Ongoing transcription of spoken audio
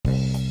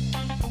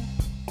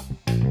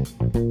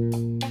Hi,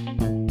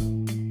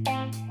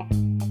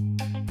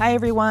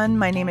 everyone.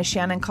 My name is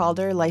Shannon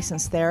Calder,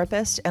 licensed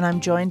therapist, and I'm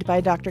joined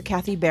by Dr.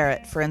 Kathy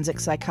Barrett, forensic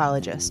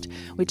psychologist.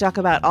 We talk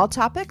about all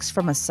topics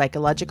from a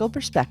psychological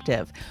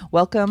perspective.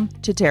 Welcome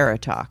to Terror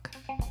Talk.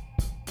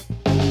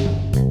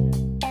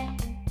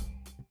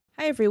 Hi,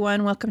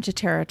 everyone. Welcome to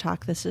Terror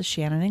Talk. This is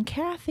Shannon and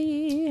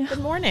Kathy.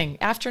 Good morning,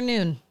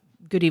 afternoon,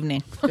 Good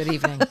evening. good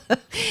evening.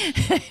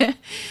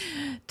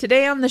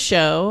 Today on the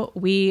show,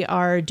 we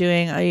are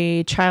doing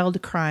a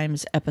child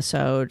crimes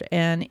episode.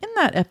 And in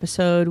that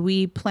episode,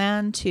 we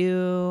plan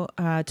to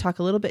talk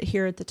a little bit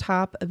here at the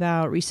top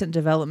about recent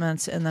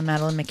developments in the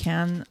Madeleine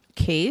McCann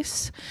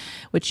case,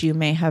 which you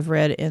may have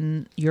read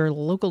in your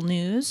local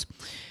news.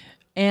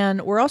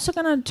 And we're also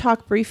going to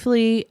talk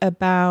briefly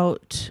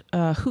about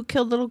Who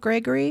Killed Little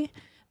Gregory,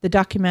 the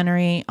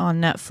documentary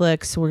on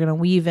Netflix. We're going to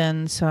weave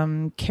in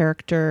some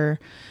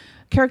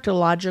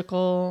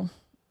characterological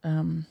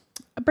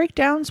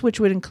breakdowns, which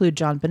would include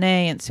JonBenét,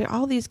 and say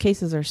all these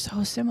cases are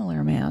so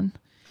similar, man.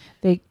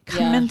 They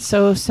come in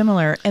so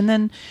similar. And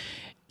then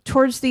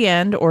towards the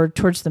end or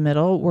towards the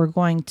middle, we're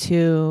going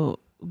to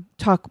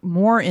talk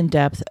more in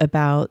depth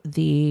about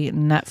the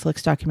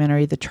Netflix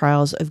documentary, The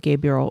Trials of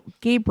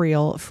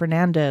Gabriel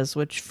Fernandez,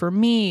 which for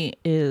me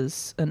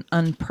is an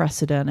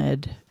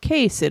unprecedented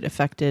case. It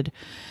affected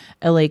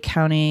LA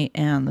County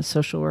and the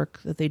social work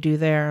that they do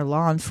there,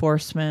 law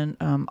enforcement,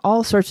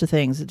 all sorts of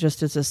things. It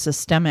just is a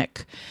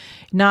systemic.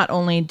 Not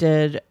only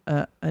did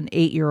an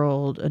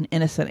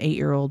innocent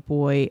 8-year-old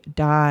boy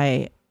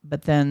die,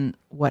 but then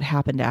what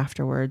happened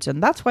afterwards. And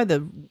that's why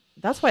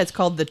it's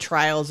called The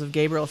Trials of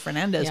Gabriel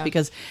Fernandez,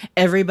 because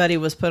everybody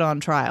was put on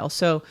trial.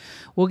 So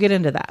we'll get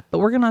into that. But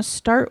we're going to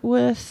start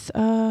with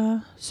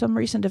some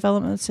recent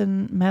developments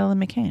in Madeleine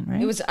McCann,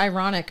 right? It was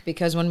ironic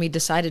because when we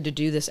decided to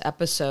do this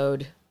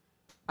episode,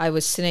 I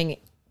was sitting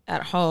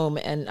at home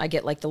and I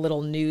get like the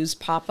little news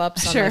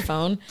pop-ups on my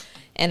phone,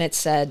 and it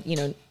said,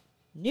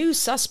 new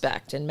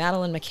suspect in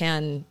Madeleine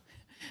McCann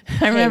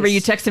case. I remember you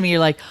texted me, you're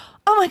like,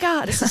 oh my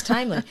God, this is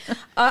timely.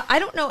 I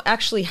don't know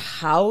actually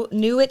how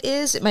new it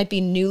is. It might be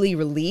newly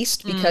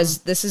released because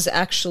this is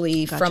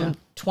actually from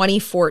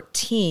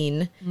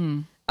 2014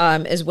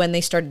 is when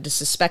they started to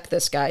suspect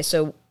this guy.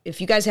 So if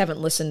you guys haven't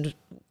listened,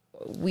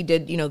 we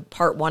did,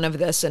 part one of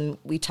this, and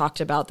we talked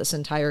about this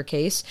entire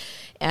case.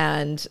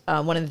 And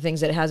one of the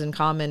things that it has in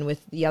common with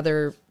the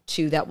other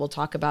two that we'll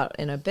talk about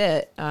in a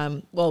bit,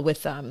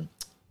 with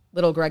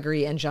Little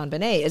Gregory and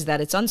JonBenét, is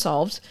that it's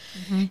unsolved.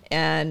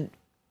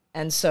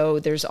 And so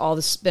there's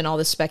been all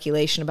this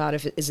speculation about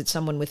is it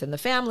someone within the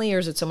family or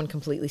is it someone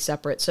completely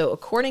separate? So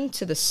according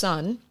to the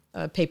Sun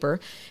paper,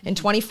 in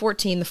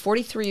 2014, the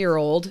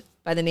 43-year-old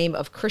by the name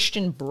of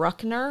Christian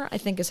Bruckner, I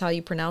think is how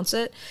you pronounce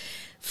it,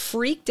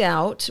 freaked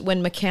out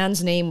when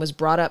McCann's name was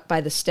brought up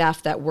by the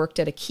staff that worked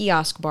at a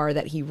kiosk bar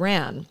that he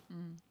ran.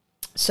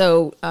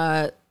 So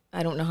I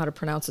don't know how to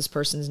pronounce this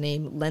person's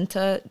name.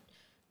 Lenta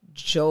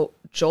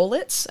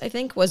Jolitz, I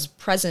think, was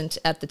present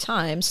at the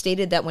time,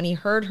 stated that when he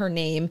heard her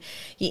name,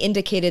 he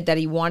indicated that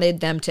he wanted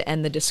them to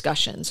end the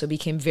discussion. So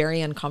became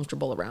very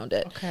uncomfortable around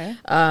it. Okay.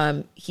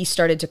 He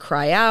started to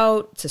cry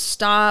out to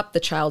stop.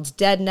 The child's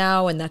dead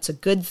now, and that's a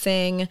good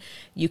thing.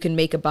 You can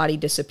make a body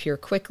disappear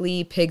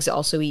quickly. Pigs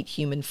also eat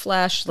human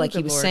flesh. Like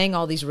he was saying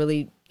all these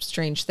really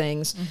strange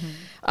things.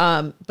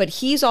 But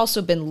he's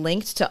also been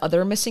linked to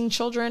other missing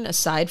children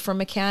aside from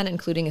McCann,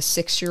 including a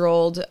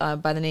 6-year-old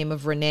by the name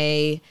of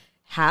Renee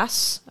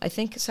Haas, I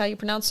think is how you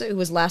pronounce it, who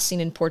was last seen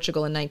in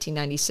Portugal in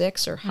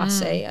 1996, or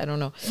Hasse, I don't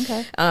know.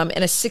 Okay. And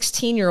a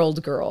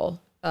 16-year-old girl,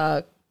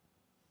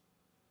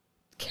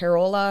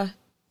 Carola.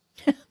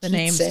 The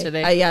names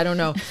today. I don't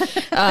know.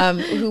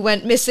 Who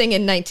went missing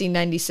in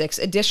 1996.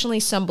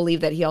 Additionally, some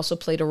believe that he also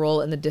played a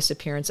role in the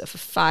disappearance of a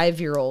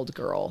 5-year-old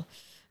girl,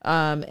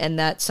 and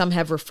that some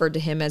have referred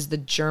to him as the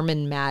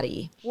German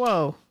Maddie.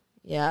 Whoa.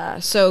 Yeah,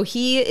 so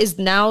he is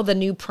now the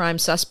new prime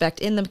suspect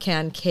in the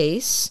McCann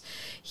case.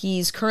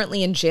 He's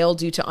currently in jail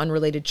due to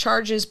unrelated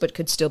charges, but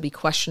could still be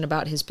questioned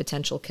about his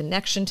potential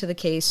connection to the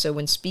case. So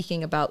when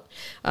speaking about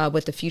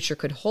what the future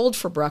could hold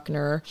for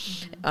Bruckner,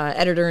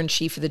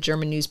 editor-in-chief of the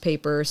German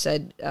newspaper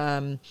said,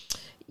 they're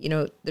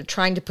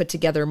trying to put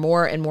together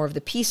more and more of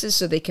the pieces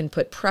so they can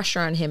put pressure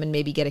on him and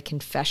maybe get a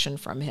confession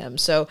from him.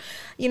 So,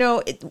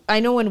 I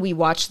know when we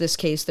watched this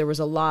case, there was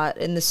a lot,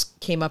 and this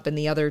came up in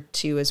the other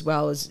two as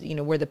well, as,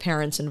 were the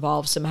parents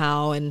involved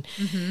somehow, and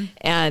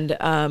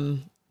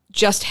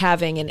just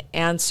having an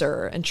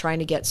answer and trying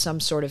to get some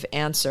sort of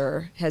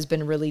answer has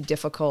been really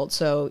difficult.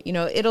 So,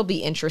 it'll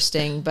be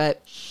interesting,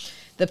 but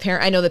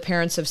I know the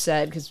parents have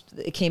said, because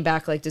it came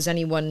back like, they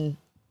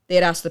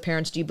had asked the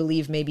parents, do you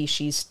believe maybe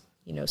she's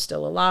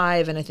still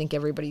alive? And I think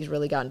everybody's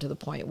really gotten to the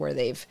point where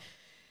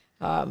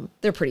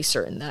they're pretty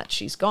certain that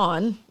she's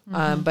gone.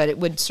 But it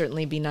would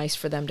certainly be nice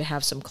for them to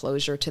have some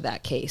closure to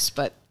that case.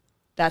 But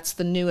that's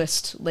the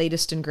newest,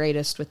 latest, and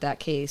greatest with that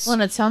case. Well,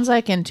 and it sounds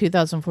like in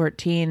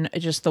 2014,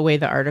 just the way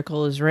the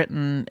article is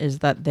written is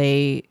that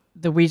the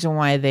reason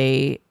why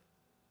they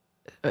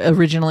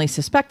originally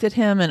suspected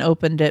him and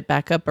opened it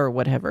back up or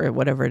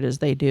whatever it is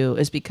they do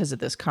is because of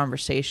this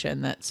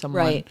conversation that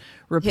someone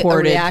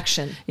reported. A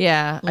reaction.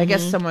 Yeah. I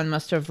guess someone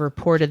must have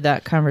reported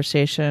that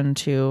conversation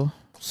to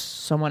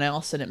someone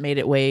else and it made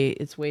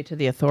its way to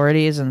the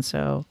authorities. And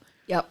so.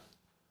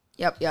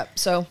 Yep.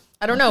 So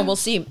I don't know. We'll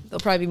see. There'll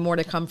probably be more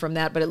to come from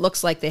that, but it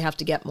looks like they have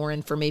to get more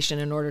information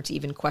in order to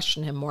even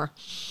question him more.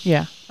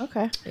 Yeah.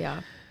 Okay.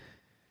 Yeah.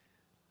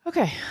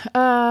 Okay.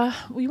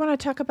 You want to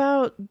talk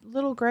about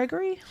little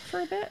Gregory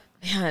for a bit?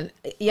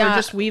 Yeah. Or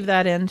just weave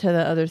that into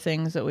the other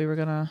things that we were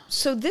going to.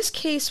 So this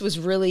case was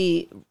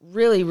really,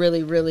 really,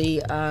 really,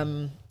 really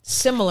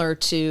similar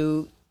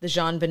to the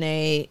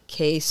JonBenét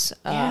case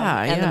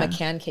and the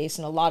McCann case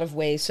in a lot of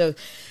ways. So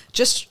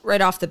just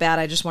right off the bat,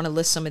 I just want to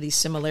list some of these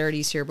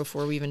similarities here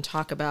before we even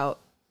talk about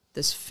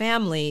this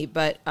family.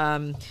 But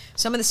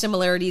some of the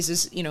similarities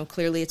is,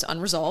 clearly it's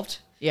unresolved.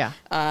 Yeah.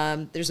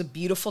 There's a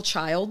beautiful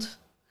child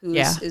who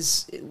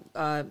is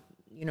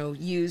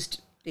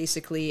used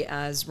basically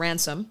as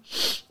ransom.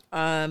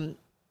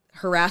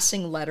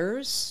 Harassing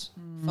letters,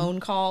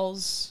 phone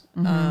calls,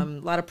 a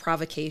lot of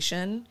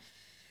provocation.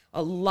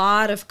 A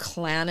lot of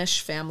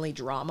clannish family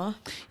drama.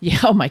 Yeah.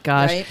 Oh my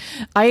gosh.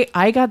 Right?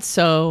 I got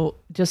so,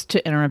 just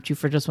to interrupt you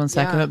for just one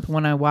second, but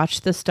when I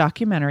watched this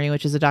documentary,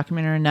 which is a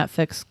documentary on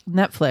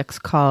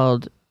Netflix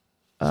called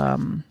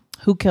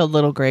Who Killed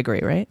Little Gregory,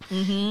 right?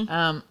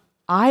 Mm-hmm.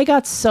 I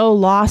got so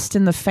lost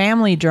in the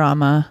family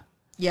drama.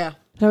 Yeah.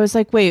 That I was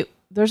like, wait,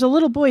 there's a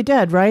little boy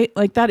dead, right?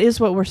 Like that is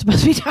what we're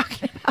supposed to be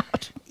talking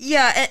about.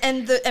 Yeah.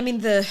 And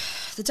the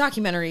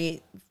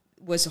documentary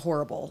was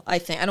horrible. I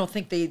don't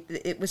think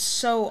it was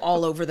so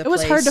all over the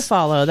place. It was hard to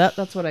follow.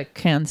 That's what I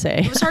can say.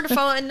 It was hard to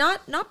follow, and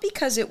not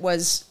because it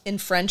was in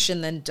French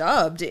and then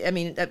dubbed. I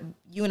mean,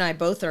 you and I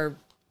both are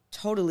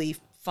totally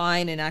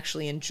fine and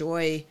actually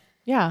enjoy.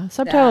 Yeah,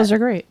 subtitles are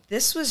great.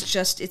 This was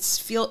just it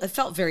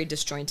felt very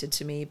disjointed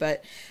to me,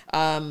 but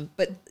I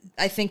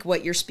think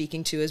what you're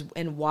speaking to is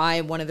and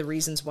why one of the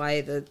reasons why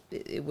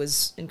it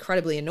was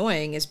incredibly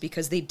annoying is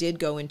because they did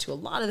go into a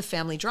lot of the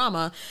family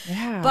drama,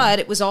 but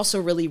it was also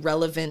really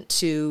relevant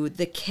to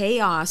the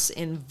chaos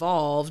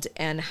involved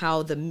and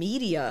how the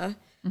media.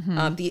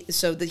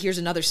 Here's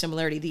another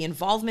similarity: the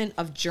involvement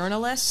of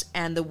journalists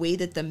and the way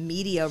that the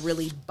media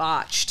really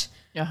botched.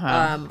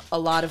 A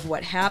lot of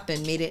what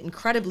happened made it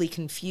incredibly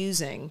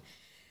confusing.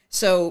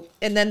 So,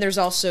 and then there's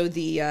also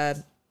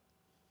the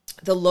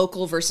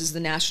local versus the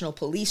national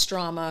police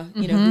drama,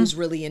 who's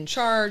really in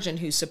charge and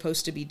who's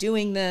supposed to be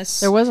doing this.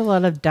 There was a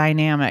lot of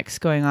dynamics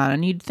going on,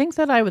 and you'd think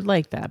that I would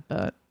like that,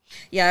 but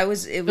yeah, it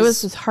was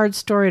this hard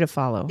story to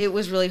follow. It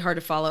was really hard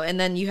to follow. And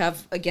then you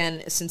have,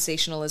 again,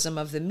 sensationalism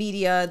of the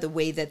media, the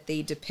way that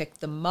they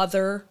depict the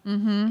mother.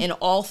 In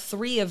all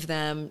three of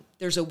them,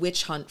 there's a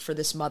witch hunt for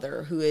this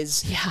mother who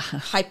is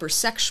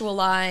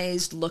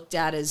hypersexualized, looked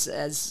at as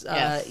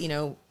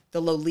the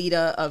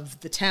Lolita of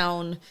the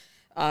town.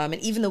 And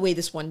even the way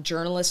this one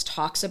journalist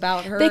talks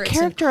about her, they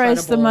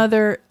characterize the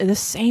mother the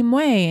same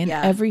way in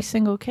every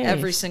single case.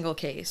 Every single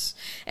case.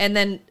 And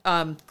then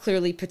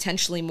clearly,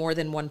 potentially more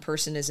than one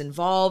person is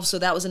involved. So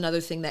that was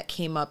another thing that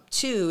came up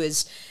too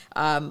is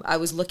I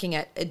was looking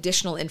at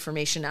additional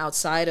information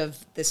outside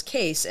of this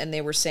case, and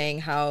they were saying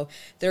how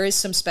there is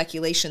some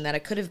speculation that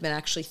it could have been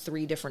actually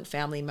 3 different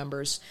family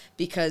members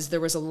because there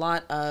was a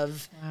lot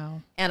of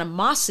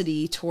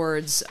animosity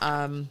towards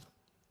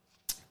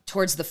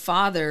the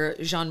father,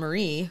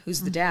 Jean-Marie, who's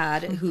the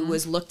dad, who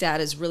was looked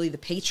at as really the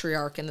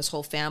patriarch in this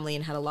whole family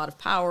and had a lot of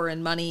power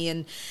and money,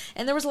 and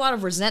there was a lot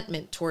of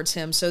resentment towards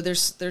him. So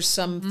there's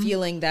some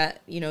feeling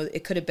that,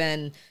 it could have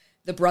been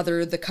the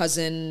brother, the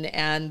cousin,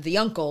 and the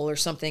uncle or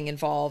something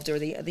involved, or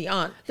the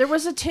aunt. There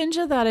was a tinge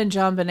of that in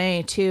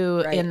JonBenét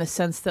too, in the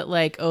sense that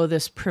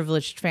this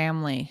privileged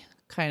family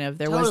kind of,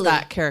 there was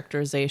that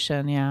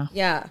characterization. Yeah.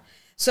 Yeah.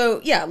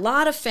 So, a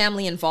lot of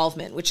family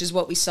involvement, which is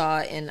what we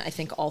saw in, I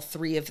think, all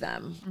 3 of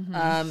them.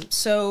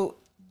 So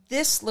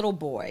this little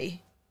boy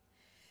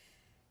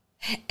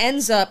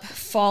ends up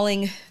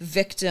falling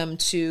victim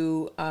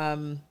to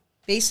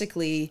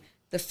basically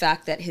the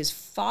fact that his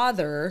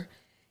father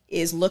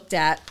is looked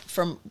at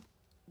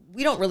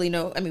we don't really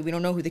know, we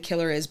don't know who the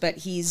killer is, but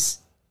he's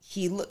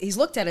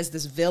looked at as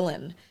this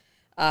villain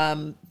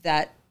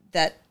that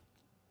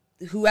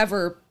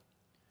whoever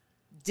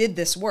did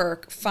this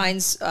work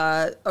finds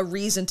a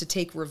reason to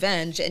take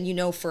revenge.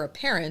 And for a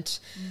parent,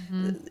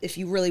 if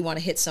you really want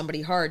to hit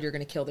somebody hard, you're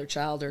going to kill their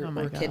child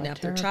or kidnap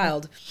their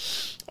child.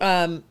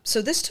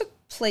 So this took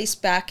place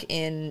back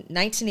in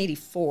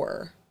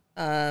 1984.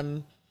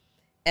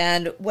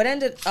 And what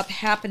ended up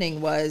happening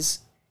was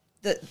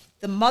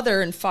the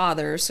mother and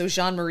father, so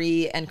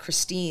Jean-Marie and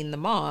Christine, the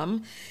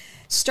mom,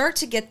 start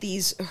to get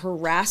these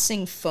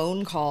harassing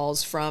phone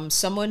calls from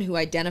someone who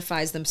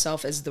identifies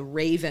themselves as the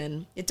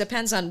Raven. It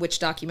depends on which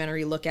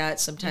documentary you look at.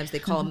 Sometimes they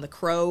call him the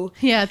Crow.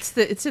 Yeah,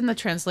 it's in the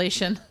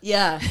translation.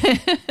 Yeah.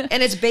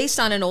 And it's based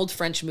on an old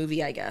French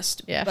movie, I guess.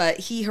 Yeah. But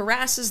he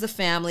harasses the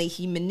family.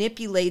 He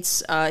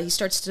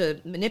starts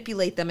to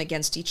manipulate them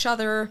against each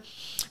other.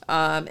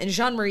 And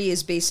Jean-Marie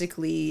is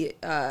basically,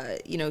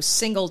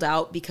 singled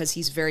out because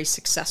he's very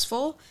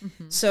successful.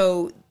 Mm-hmm.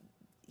 So,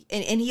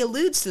 and he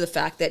alludes to the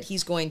fact that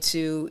he's going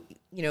to,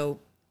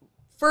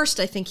 first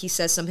I think he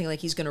says something like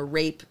he's going to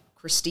rape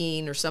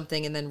Christine or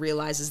something, and then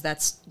realizes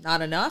that's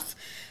not enough.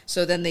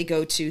 So then they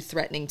go to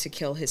threatening to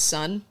kill his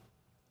son.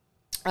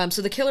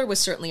 So the killer was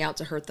certainly out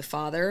to hurt the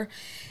father.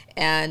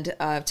 And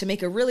to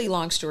make a really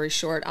long story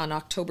short, on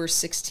October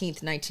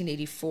 16th,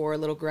 1984,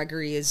 little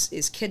Gregory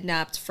is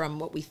kidnapped from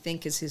what we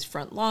think is his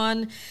front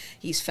lawn.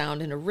 He's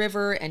found in a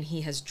river and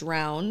he has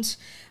drowned.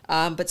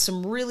 But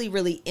some really,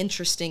 really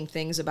interesting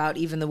things about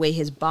even the way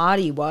his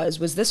body was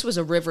this was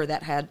a river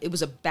it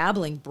was a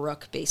babbling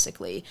brook,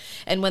 basically.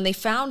 And when they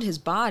found his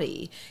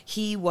body,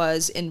 he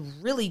was in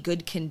really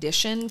good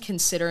condition,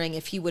 considering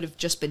if he would have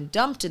just been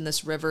dumped in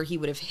this river, he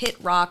would have hit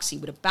rocks, he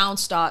would have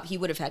bounced off, he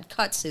would have had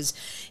cuts.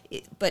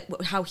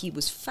 But how he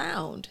was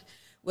found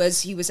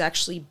was he was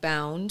actually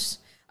bound.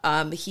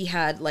 He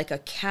had like a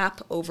cap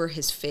over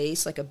his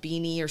face, like a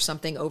beanie or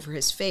something over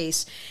his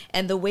face.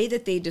 And the way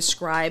that they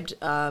described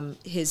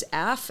his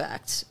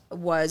affect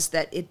was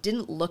that it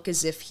didn't look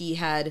as if he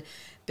had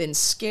been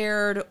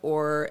scared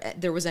or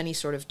there was any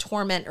sort of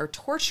torment or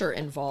torture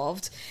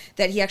involved,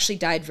 that he actually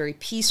died very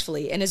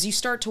peacefully. And as you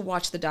start to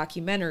watch the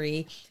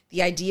documentary,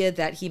 the idea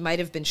that he might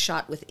have been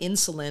shot with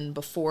insulin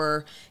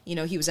before,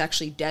 he was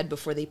actually dead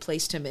before they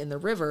placed him in the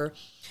river.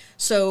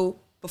 So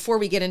before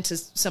we get into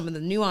some of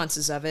the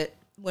nuances of it,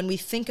 when we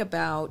think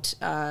about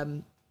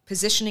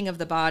positioning of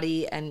the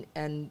body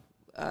and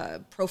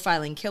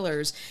profiling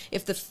killers,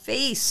 if the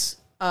face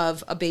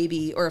of a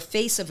baby or a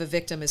face of a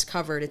victim is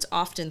covered, it's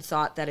often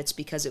thought that it's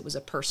because it was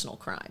a personal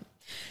crime.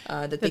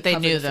 That they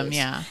knew them,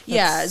 yeah.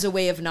 Yeah, as a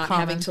way of not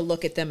common. having to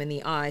look at them in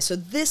the eye. So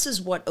this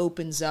is what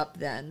opens up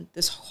then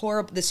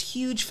this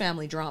huge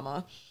family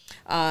drama,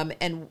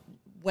 and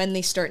when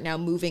they start now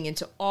moving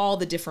into all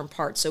the different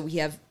parts. So we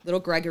have little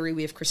Gregory,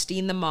 we have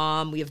Christine the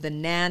mom, we have the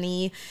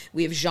nanny,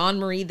 we have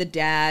Jean-Marie the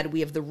dad,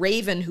 we have the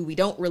Raven, who we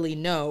don't really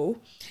know.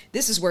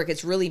 This is where it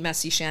gets really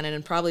messy, Shannon,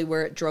 and probably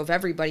where it drove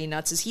everybody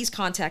nuts, is he's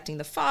contacting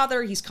the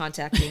father, he's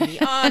contacting the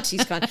aunt,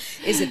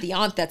 is it the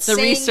aunt that's the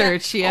saying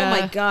research, that? yeah.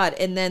 Oh my God.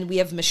 And then we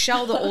have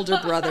Michelle, the older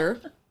brother,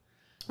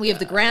 we have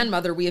the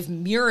grandmother, we have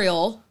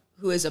Muriel,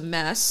 who is a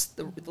mess,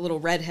 the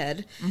little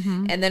redhead.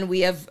 Mm-hmm. And then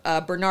we have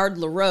Bernard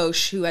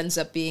LaRoche, who ends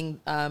up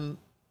being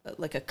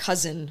like a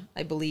cousin,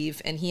 I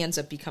believe, and he ends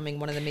up becoming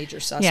one of the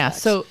major suspects. Yeah,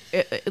 so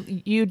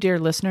you, dear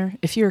listener,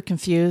 if you're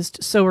confused,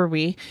 so are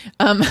we.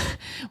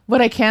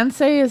 What I can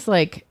say is,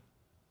 like,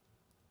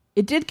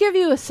 it did give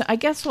you I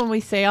guess when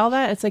we say all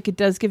that, it's like it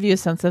does give you a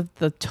sense of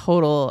the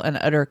total and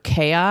utter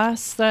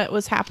chaos that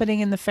was happening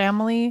in the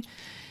family.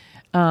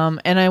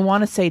 And I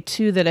want to say,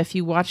 too, that if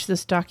you watch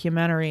this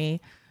documentary,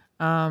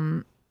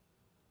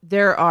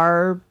 there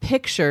are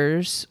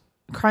pictures,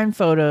 crime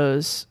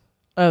photos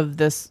of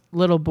this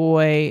little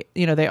boy.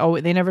 They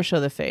never show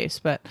the face,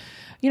 but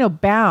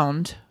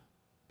bound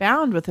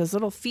with his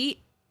little feet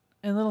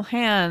and little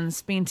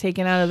hands being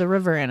taken out of the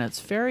river. And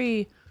it's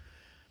very,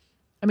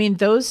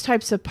 those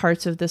types of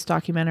parts of this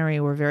documentary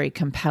were very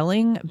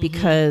compelling,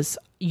 because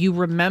you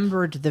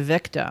remembered the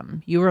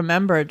victim. You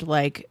remembered,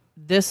 like,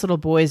 this little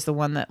boy is the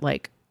one that,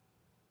 like,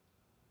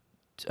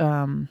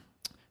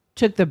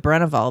 took the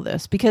brunt of all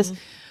this, because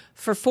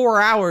for 4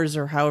 hours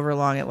or however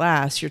long it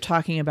lasts, you're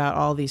talking about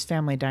all these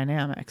family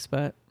dynamics.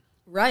 But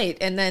right.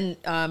 And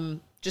then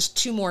just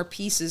two more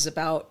pieces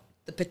about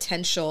the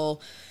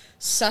potential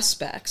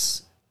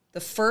suspects.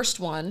 The first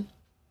one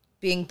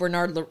being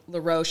Bernard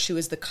LaRoche, who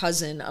is the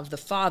cousin of the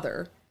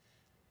father.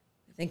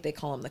 I think they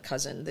call him the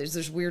cousin.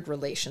 There's weird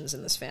relations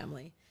in this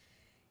family.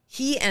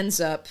 He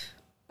ends up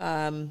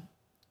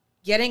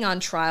getting on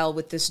trial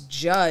with this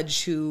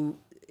judge who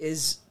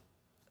is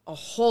a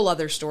whole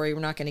other story we're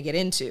not going to get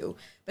into,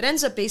 but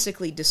ends up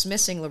basically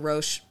dismissing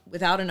LaRoche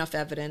without enough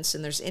evidence,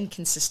 and there's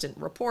inconsistent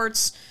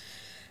reports.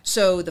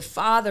 So the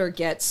father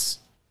gets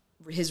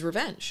his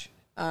revenge.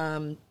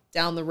 Down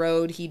the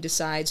road, he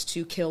decides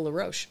to kill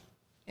LaRoche,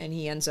 and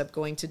he ends up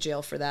going to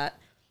jail for that.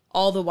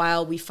 All the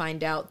while, we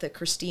find out that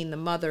Christine, the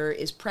mother,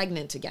 is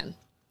pregnant again.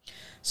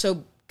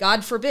 So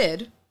God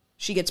forbid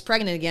she gets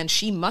pregnant again,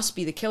 she must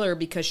be the killer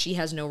because she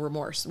has no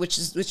remorse, which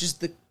is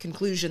the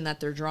conclusion that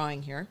they're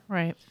drawing here.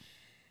 Right.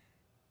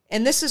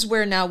 And this is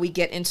where now we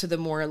get into the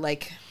more,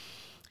 like,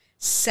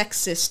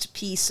 sexist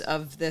piece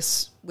of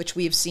this, which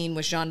we've seen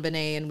with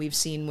JonBenét and we've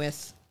seen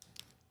with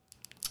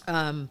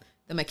the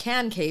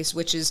McCann case,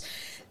 which is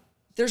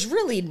there's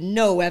really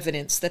no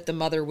evidence that the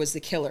mother was the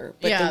killer,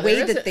 but the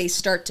way that they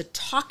start to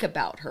talk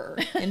about her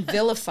and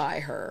vilify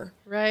her.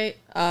 Right.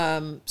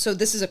 So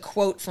this is a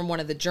quote from one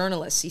of the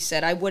journalists. He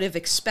said, "I would have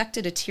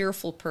expected a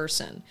tearful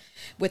person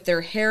with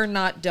their hair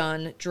not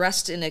done,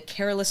 dressed in a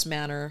careless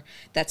manner.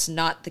 That's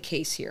not the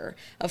case here.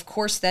 Of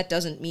course, that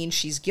doesn't mean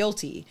she's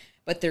guilty.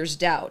 But there's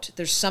doubt.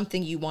 There's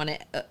something you want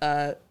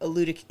to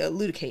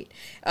elucidate."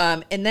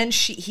 And then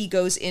he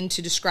goes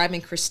into describing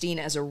Christine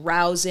as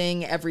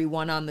arousing.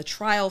 Everyone on the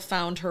trial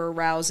found her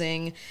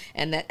arousing,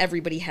 and that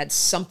everybody had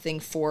something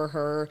for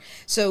her.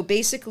 So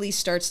basically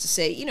starts to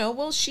say, you know,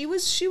 well, she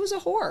was a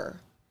whore.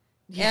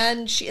 Yeah.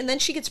 And then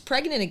she gets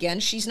pregnant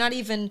again. She's not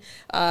even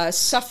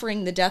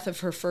suffering the death of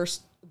her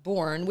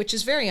firstborn, which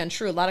is very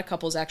untrue. A lot of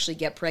couples actually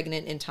get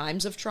pregnant in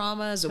times of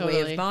trauma as a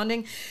way of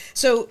bonding.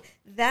 So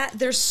that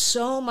there's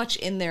so much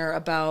in there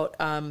about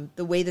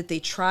the way that they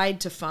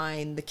tried to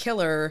find the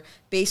killer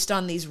based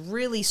on these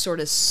really sort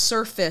of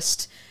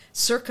surfaced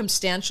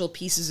circumstantial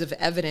pieces of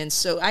evidence.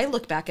 So I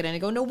look back at it and I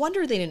go, no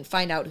wonder they didn't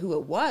find out who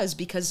it was,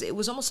 because it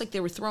was almost like they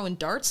were throwing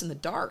darts in the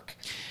dark.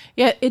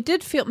 Yeah, it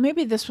did feel,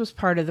 maybe this was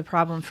part of the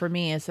problem for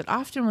me, is that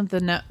often with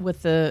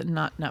the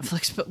not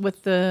Netflix, but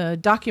with the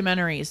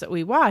documentaries that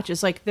we watch,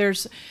 is like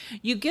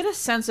you get a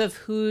sense of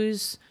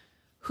whose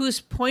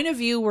point of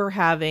view we're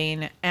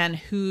having and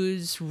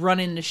who's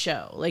running the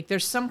show. Like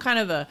there's some kind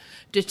of a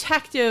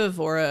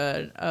detective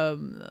or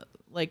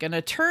like an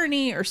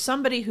attorney or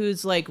somebody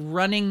who's like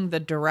running the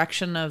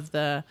direction of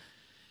the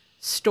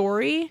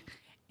story.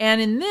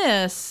 And in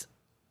this,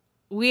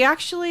 we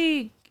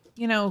actually,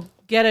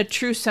 get a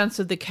true sense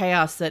of the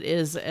chaos that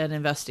is an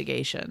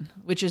investigation,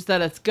 which is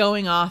that it's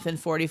going off in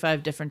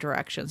 45 different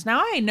directions.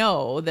 Now I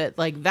know that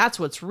like that's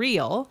what's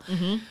real.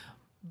 Mm-hmm.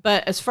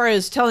 But as far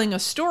as telling a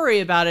story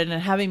about it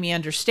and having me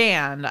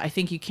understand, I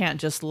think you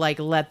can't just like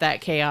let that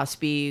chaos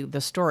be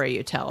the story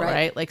you tell,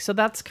 right? Like, so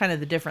that's kind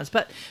of the difference.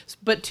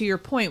 But to your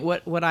point,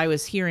 what I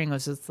was hearing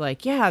was, it's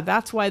like, yeah,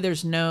 that's why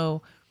there's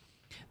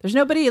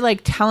nobody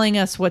like telling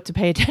us what to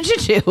pay attention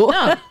to.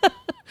 No.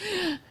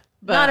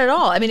 But not at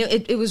all. I mean,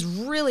 it was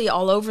really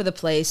all over the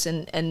place,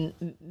 and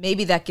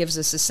maybe that gives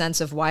us a sense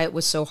of why it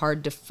was so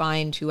hard to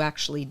find who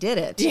actually did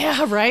it.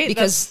 Yeah, right.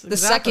 Because the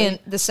second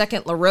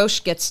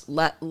LaRoche gets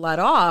let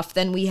off,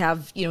 then we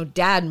have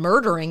Dad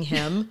murdering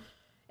him,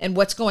 and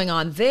what's going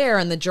on there,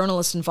 and the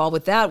journalist involved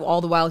with that.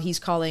 All the while he's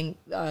calling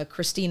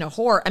Christine a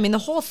whore. I mean, the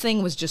whole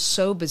thing was just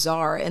so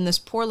bizarre, and this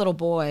poor little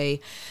boy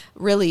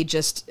really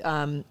just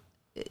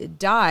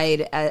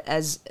died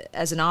as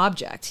an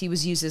object. He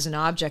was used as an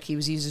object. He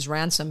was used as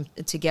ransom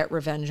to get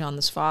revenge on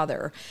this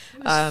father.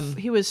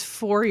 He was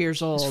 4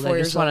 years old. I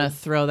just want to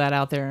throw that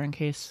out there in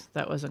case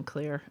that wasn't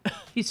clear.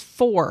 He's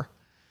 4.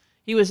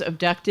 He was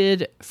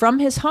abducted from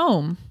his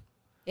home.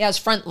 Yeah, his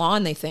front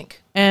lawn, they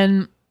think.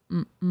 And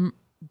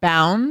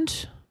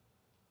bound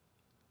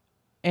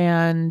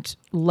and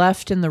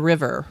left in the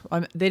river.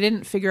 They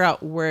didn't figure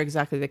out where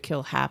exactly the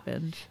kill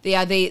happened.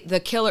 Yeah,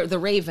 the killer, the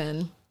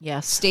Raven,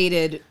 yes,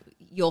 stated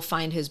you'll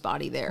find his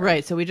body there.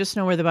 Right. So we just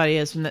know where the body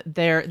is. And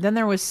then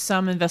there was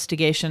some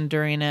investigation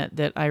during it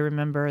that I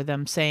remember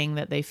them saying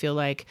that they feel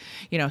like,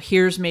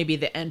 here's maybe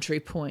the entry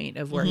point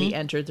of where he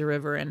entered the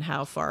river and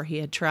how far he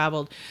had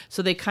traveled.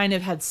 So they kind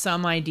of had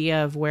some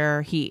idea of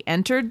where he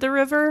entered the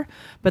river,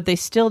 but they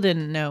still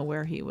didn't know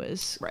where he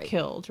was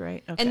killed.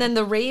 Right. Okay. And then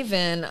the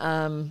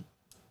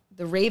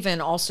Raven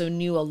also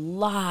knew a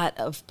lot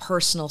of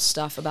personal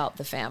stuff about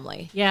the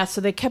family. Yeah, so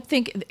they kept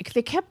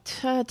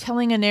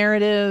telling a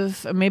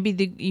narrative.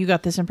 Maybe you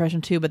got this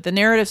impression too, but the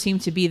narrative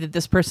seemed to be that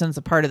this person's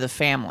a part of the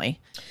family.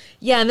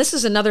 Yeah, and this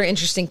is another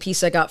interesting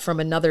piece I got from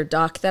another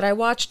doc that I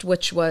watched,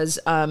 which was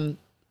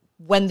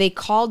when they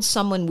called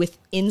someone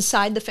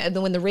inside the family.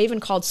 When the Raven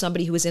called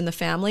somebody who was in the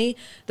family,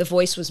 the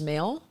voice was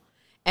male.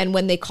 And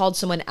when they called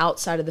someone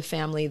outside of the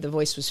family, the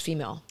voice was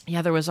female.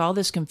 Yeah, there was all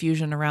this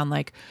confusion around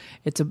like,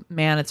 it's a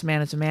man, it's a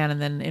man, it's a man.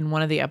 And then in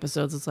one of the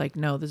episodes, it's like,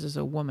 no, this is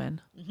a woman.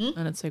 Mm-hmm.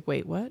 And it's like,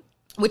 wait, what?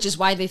 Which is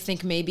why they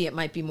think maybe it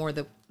might be more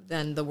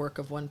than the work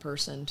of one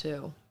person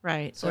too.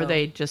 Right. So, or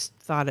they just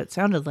thought it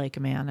sounded like a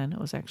man and it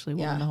was actually a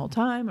woman the whole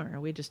time, or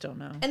we just don't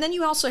know. And then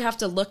you also have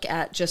to look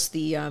at just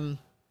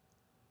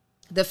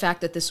the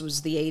fact that this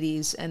was the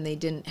 80s and they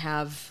didn't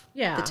have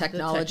the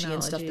technology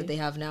and stuff that they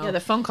have now. Yeah, the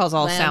phone calls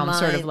all sound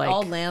sort of like...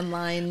 all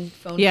landline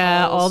phone calls.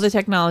 Yeah, all the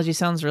technology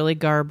sounds really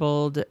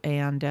garbled.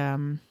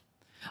 And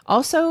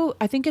also,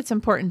 I think it's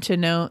important to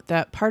note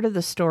that part of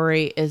the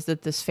story is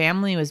that this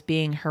family was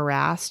being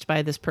harassed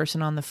by this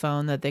person on the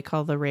phone that they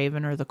call the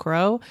Raven or the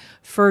Crow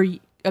for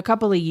a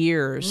couple of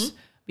years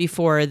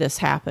before this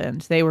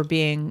happened. They were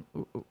being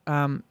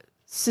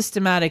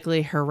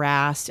systematically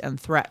harassed and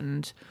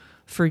threatened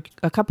for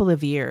a couple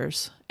of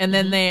years. And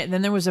then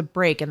then there was a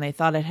break and they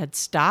thought it had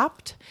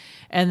stopped.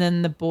 And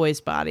then the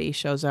boy's body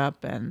shows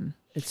up and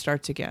it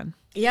starts again.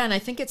 Yeah, and I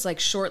think it's like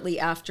shortly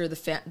after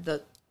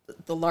the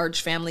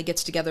large family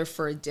gets together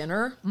for a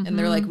dinner. Mm-hmm. And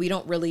they're like, we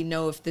don't really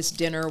know if this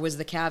dinner was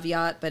the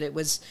caveat, but it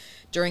was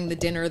during the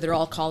dinner, they're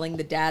all calling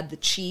the dad the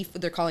chief.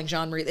 They're calling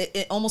Jean-Marie,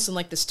 it almost in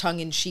like this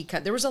tongue-in-cheek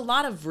cut. There was a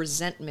lot of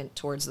resentment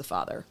towards the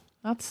father.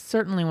 That's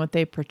certainly what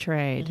they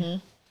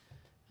portrayed.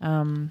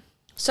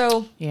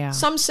 So Yeah.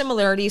 some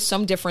similarities,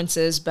 some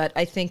differences, but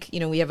I think,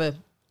 we have a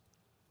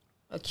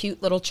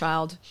cute little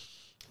child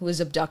who was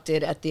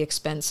abducted at the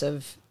expense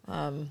of,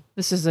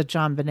 This is a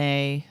Jean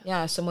Bonnet.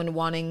 someone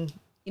wanting,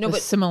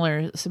 but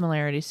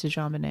Similarities to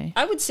Jean Bonnet.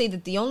 I would say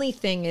that the only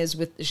thing is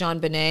with Jean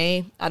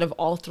Bonnet, out of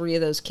all three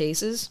of those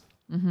cases,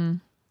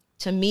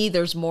 to me,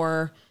 there's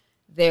more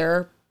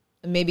there.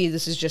 Maybe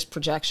this is just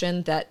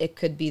projection, that it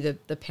could be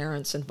the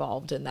parents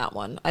involved in that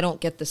one. I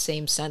don't get the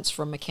same sense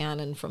from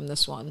McCann and from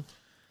this one.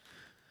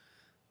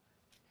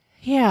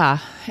 Yeah,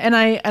 and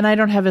I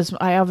don't have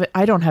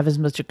I don't have as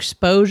much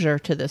exposure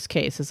to this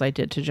case as I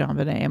did to Jean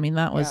Bonnet. I mean,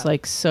 that was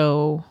like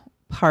so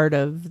part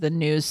of the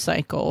news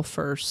cycle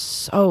for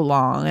so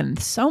long, and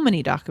so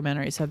many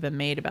documentaries have been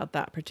made about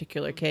that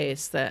particular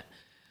case that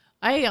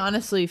I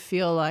honestly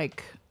feel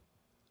like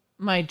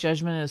my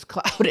judgment is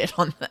clouded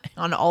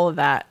on all of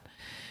that,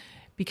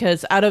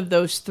 because out of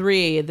those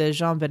three, the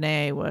Jean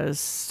Bonnet was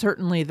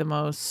certainly the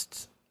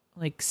most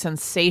like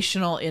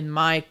sensational in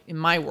my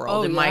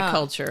world, my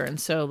culture. And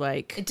so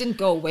like it didn't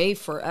go away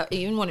for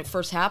even when it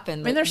first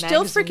happened. I mean, they're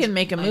still freaking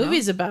making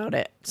movies about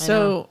it.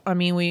 So I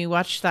mean, we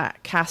watched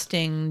that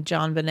Casting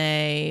Jean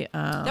Bonnet.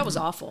 That was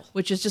awful.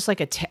 Which is just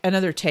like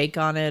another take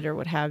on it or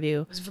what have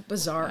you. It was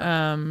bizarre.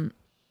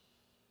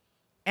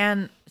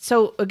 And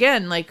so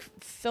again, like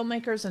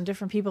filmmakers and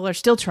different people are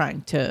still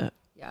trying to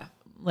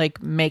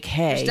like make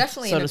hay. There's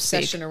definitely an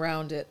obsession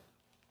around it.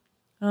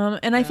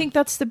 And I think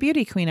that's the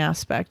beauty queen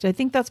aspect. I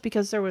think that's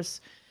because there was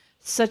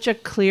such a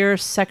clear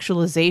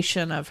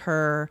sexualization of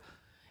her,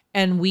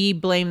 and we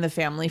blame the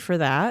family for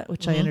that,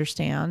 which I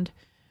understand.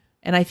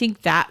 And I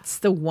think that's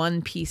the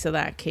one piece of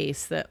that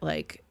case that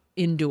like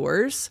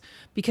endures,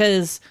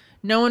 because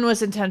no one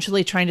was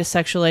intentionally trying to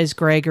sexualize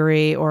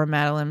Gregory or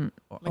Madeline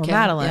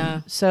Madeline.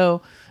 Yeah.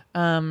 So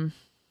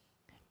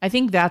I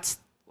think that's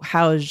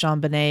how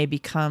Jean Bonnet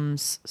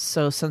becomes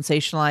so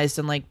sensationalized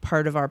and like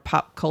part of our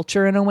pop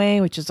culture in a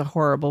way, which is a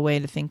horrible way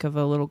to think of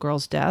a little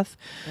girl's death.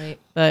 Right.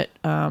 But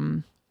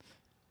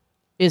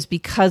is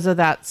because of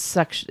that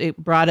section,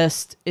 it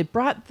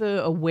brought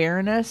the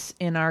awareness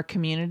in our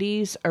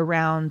communities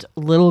around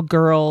little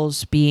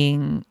girls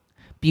being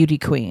beauty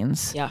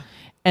queens. Yeah.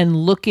 And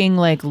looking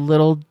like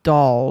little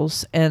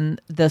dolls,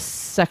 and the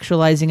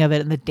sexualizing of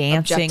it and the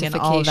dancing and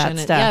all of that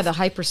stuff. Yeah, the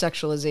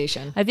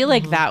hypersexualization. I feel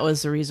like that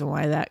was the reason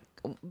why that,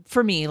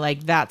 for me,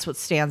 like that's what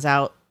stands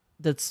out.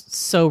 That's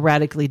so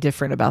radically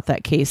different about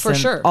that case. For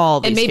sure.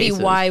 All these and maybe cases.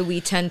 why we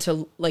tend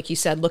to, like you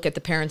said, look at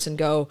the parents and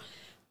go,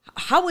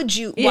 how would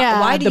you,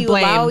 Yeah, why do the you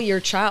blame. allow your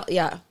child?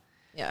 Yeah.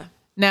 Yeah.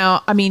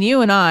 Now, I mean,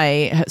 you and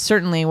I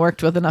certainly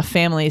worked with enough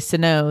families to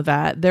know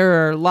that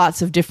there are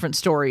lots of different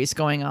stories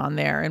going on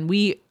there. And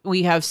we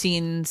have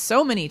seen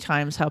so many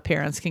times how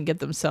parents can get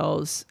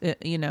themselves,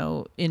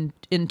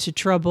 into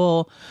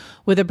trouble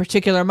with a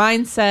particular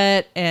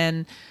mindset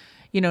and,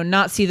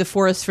 not see the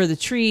forest for the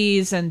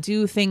trees and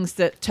do things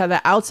that to the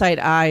outside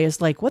eye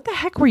is like, what the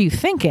heck were you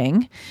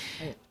thinking?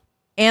 Right.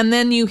 And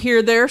then you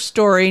hear their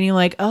story and you're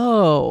like,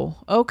 oh,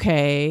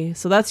 okay.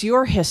 So that's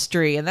your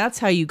history. And that's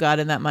how you got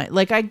in that mind.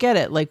 Like, I get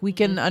it. Like, we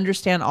can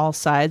understand all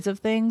sides of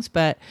things.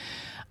 But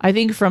I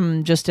think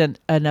from just an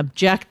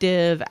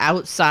objective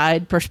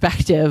outside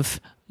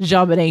perspective,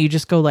 Jean Bonnet, you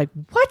just go like,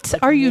 what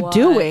are you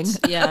doing?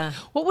 Yeah.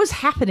 What was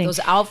happening? Those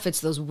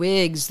outfits, those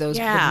wigs, the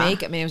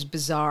makeup. I mean, it was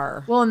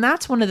bizarre. Well, and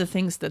that's one of the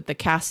things that the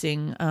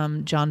casting,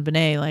 Jean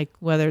Bonnet, like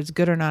whether it's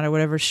good or not or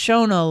whatever,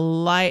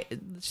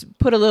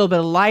 put a little bit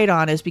of light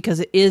on, is because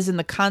it is in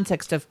the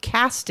context of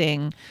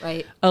casting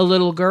a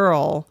little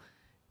girl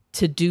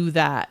to do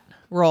that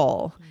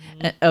role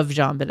of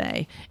Jean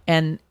Bonnet.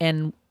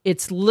 And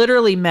it's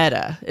literally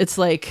meta. It's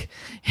like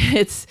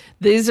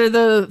these are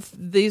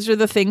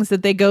the things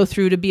that they go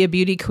through to be a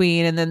beauty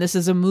queen, and then this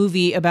is a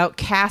movie about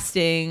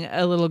casting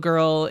a little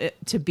girl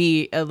to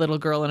be a little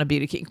girl in a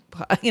beauty queen.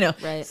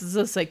 This is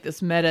just like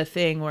this meta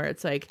thing where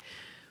it's like,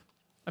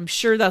 I'm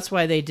sure that's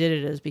why they did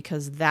it, is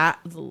because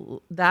that's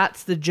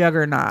the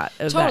juggernaut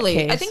of totally.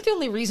 that case. I think the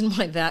only reason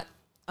why that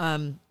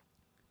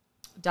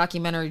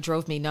documentary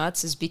drove me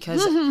nuts is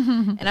because,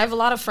 and I have a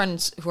lot of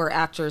friends who are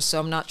actors, so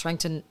I'm not trying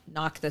to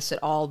knock this at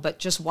all, but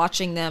just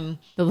watching them,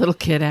 the little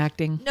kid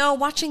acting. No,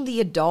 watching the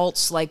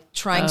adults like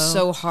trying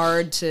so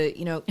hard to,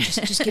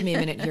 just give me a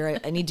minute here.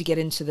 I need to get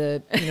into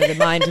the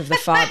mind of the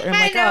father. And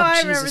I'm like,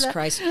 oh, Jesus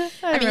Christ.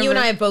 I mean, you and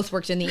I have both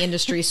worked in the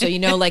industry, so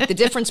like the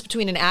difference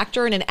between an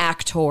actor and an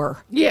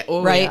actor. Yeah.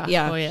 Right?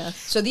 Yeah. Oh, yeah.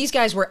 So these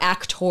guys were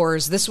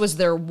actors. This was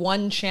their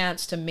one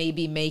chance to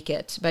maybe make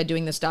it by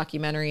doing this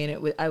documentary.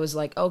 And I was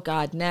like, oh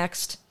God,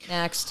 next.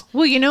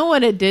 Well, you know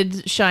what it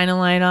did shine a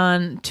light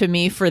on to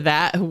me for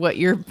that, what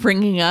you're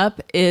bringing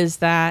up, is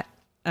that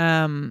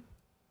when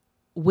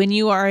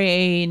you are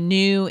a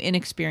new,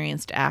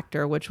 inexperienced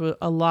actor, which was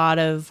a lot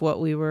of what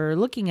we were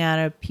looking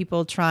at, of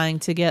people trying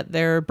to get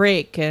their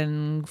break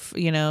and,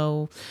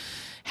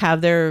 have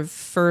their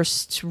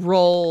first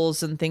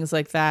roles and things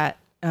like that,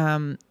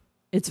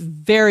 it's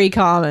very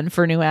common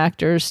for new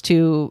actors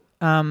to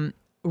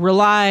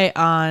rely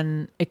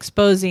on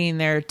exposing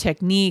their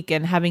technique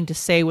and having to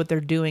say what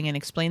they're doing and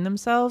explain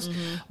themselves.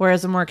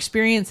 Whereas a more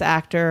experienced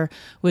actor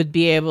would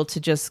be able to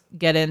just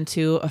get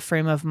into a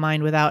frame of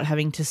mind without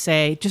having to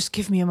say, just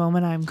give me a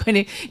moment. I'm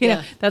going to, you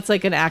know, that's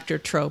like an actor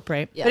trope,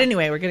 right? Yeah. But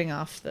anyway, we're getting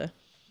off the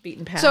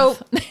beaten path. So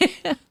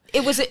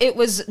it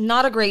was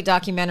not a great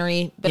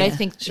documentary, but I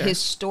think his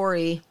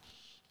story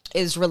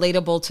is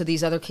relatable to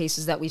these other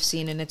cases that we've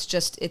seen. And it's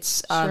just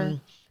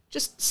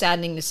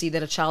saddening to see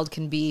that a child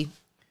can be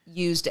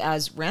used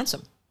as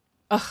ransom.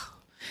 Ugh,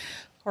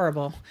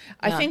 horrible.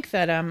 Yeah. I think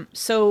that,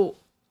 so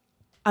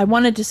I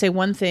wanted to say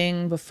one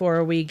thing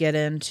before we get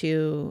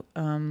into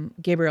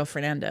Gabriel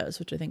Fernandez,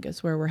 which I think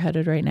is where we're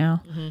headed right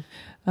now.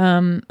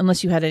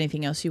 Unless you had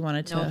anything else you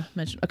wanted to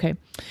mention. Okay.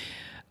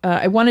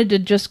 I wanted to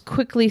just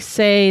quickly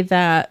say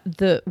that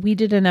we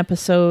did an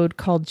episode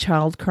called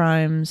Child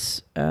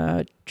Crimes,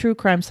 True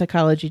Crime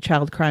Psychology,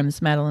 Child Crimes,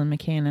 Madeleine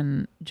McCann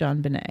and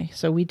JonBenét.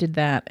 So we did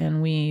that,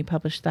 and we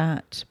published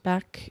that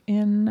back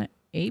in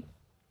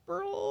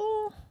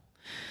April.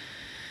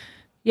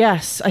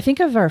 Yes, I think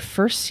of our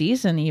first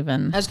season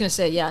even. I was going to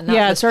say,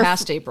 it's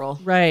past April.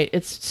 Right.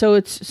 So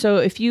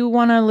if you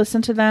want to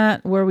listen to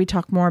that, where we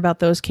talk more about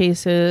those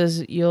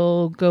cases,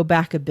 you'll go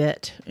back a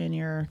bit in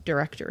your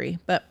directory.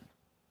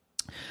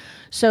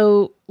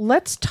 So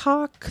let's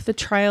talk the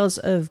trials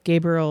of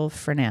Gabriel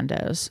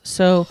Fernandez.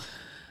 So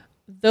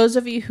those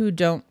of you who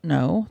don't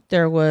know,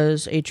 there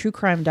was a true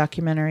crime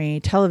documentary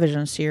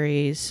television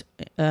series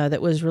that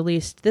was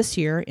released this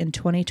year in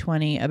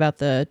 2020 about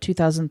the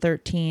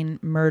 2013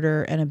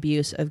 murder and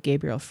abuse of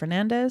Gabriel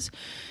Fernandez.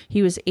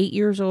 He was 8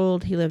 years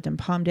old. He lived in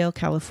Palmdale,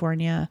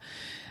 California.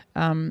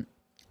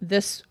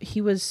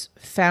 He was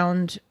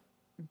found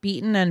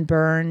beaten and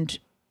burned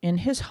in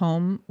his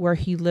home where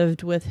he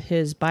lived with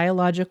his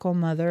biological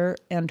mother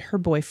and her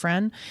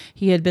boyfriend.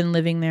 He had been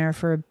living there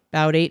for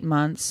about 8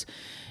 months.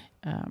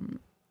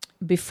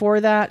 Before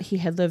that, he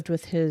had lived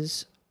with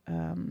his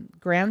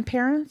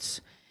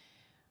grandparents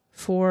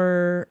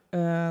for,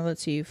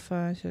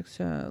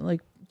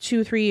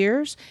 2-3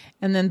 years.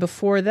 And then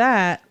before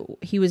that,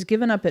 he was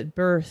given up at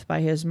birth by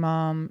his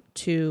mom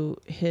to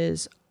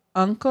his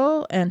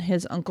uncle and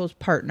his uncle's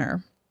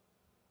partner,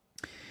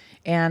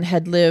 and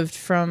had lived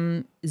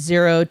from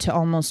 0 to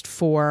almost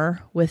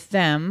 4 with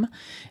them,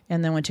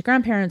 and then went to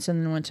grandparents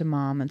and then went to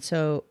mom. And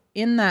so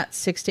in that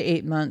 6 to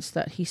 8 months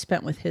that he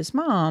spent with his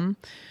mom,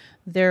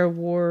 there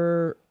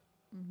were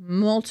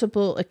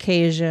multiple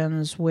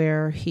occasions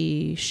where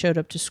he showed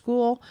up to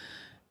school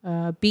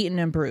beaten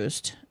and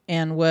bruised,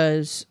 and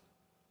was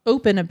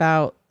open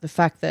about the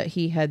fact that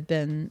he had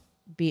been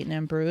beaten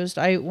and bruised.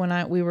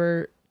 We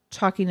were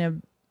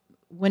talking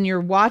when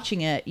you're watching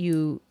it,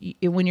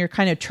 when you're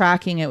kind of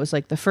tracking it, was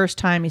like the first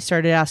time he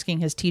started asking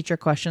his teacher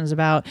questions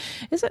about,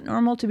 is it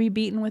normal to be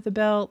beaten with a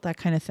belt? That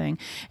kind of thing.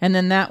 And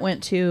then that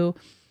went to,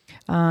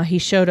 he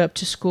showed up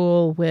to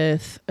school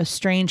with a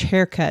strange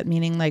haircut,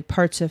 meaning like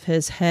parts of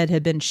his head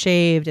had been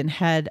shaved and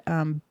had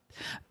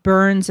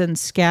burns and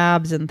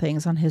scabs and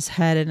things on his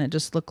head, and it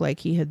just looked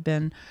like he had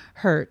been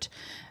hurt.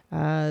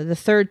 The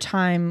third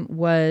time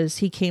was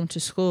he came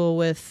to school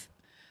with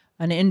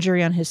an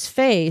injury on his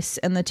face,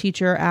 and the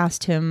teacher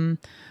asked him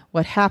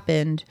what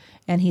happened,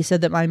 and he said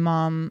that my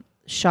mom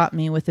shot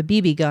me with a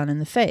BB gun in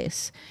the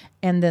face.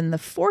 And then the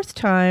fourth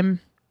time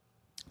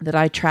that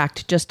I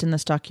tracked just in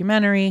this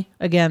documentary,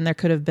 again, there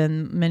could have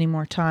been many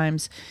more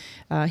times,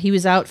 he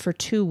was out for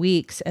 2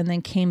 weeks and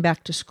then came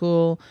back to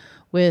school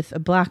with a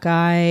black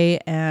eye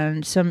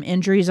and some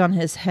injuries on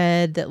his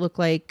head that looked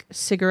like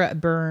cigarette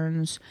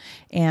burns,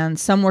 and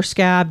some were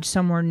scabbed,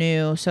 some were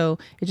new. So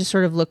it just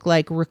sort of looked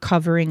like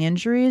recovering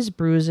injuries,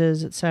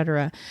 bruises,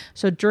 etc.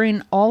 So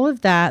during all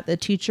of that, the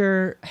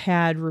teacher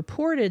had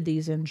reported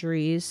these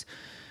injuries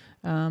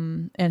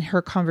and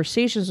her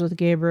conversations with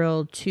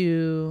Gabriel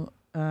to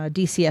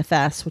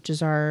DCFS, which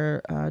is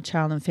our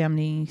Child and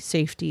Family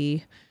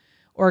Safety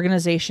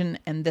organization,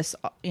 and this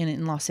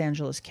in Los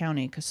Angeles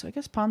County, because I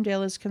guess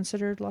Palmdale is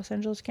considered Los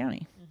Angeles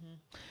County.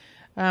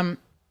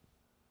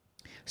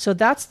 So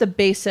that's the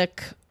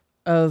basic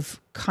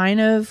of kind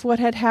of what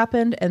had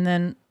happened, and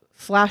then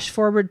flash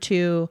forward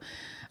to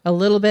a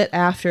little bit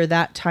after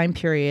that time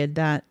period,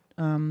 that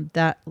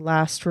that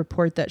last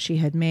report that she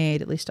had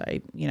made. At least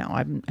I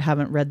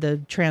haven't read the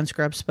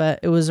transcripts, but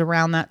it was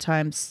around that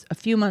time, a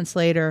few months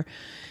later.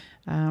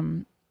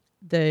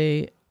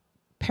 The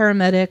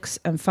paramedics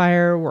and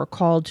fire were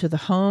called to the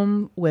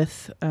home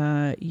with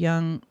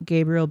young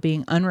Gabriel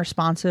being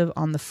unresponsive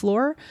on the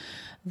floor.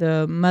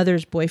 The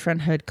mother's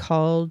boyfriend had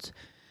called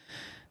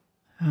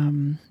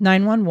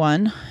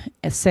 911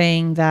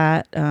 saying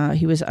that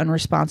he was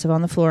unresponsive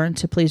on the floor and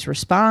to please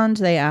respond.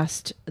 They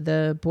asked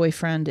the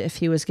boyfriend if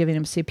he was giving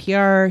him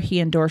CPR.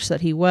 He endorsed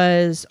that he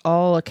was.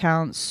 All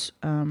accounts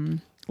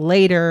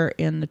later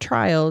in the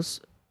trials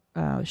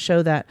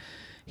show that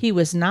he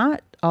was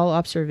not. All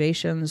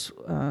observations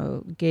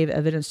gave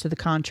evidence to the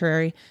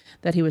contrary,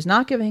 that he was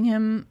not giving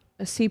him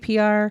a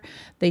CPR.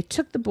 They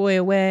took the boy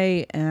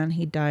away, and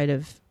he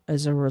died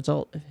as a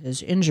result of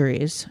his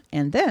injuries.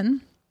 And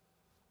then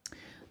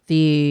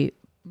the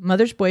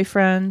mother's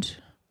boyfriend,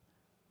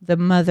 the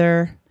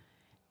mother,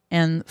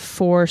 and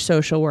 4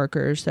 social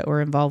workers that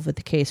were involved with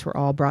the case were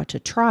all brought to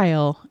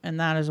trial. And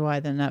that is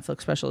why the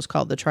Netflix special is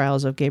called The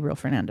Trials of Gabriel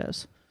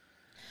Fernandez.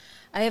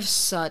 I have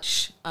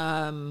such,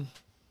 I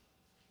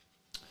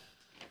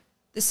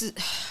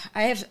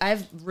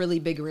have really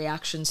big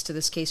reactions to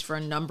this case for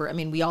a number. I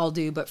mean, we all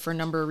do, but for a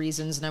number of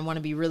reasons. And I want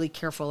to be really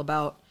careful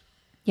about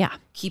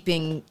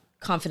keeping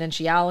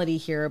confidentiality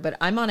here. But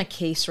I'm on a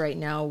case right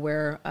now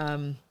where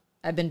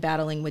I've been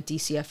battling with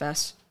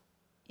DCFS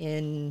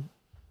in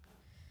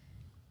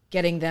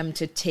getting them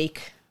to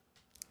take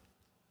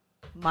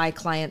my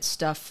client's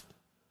stuff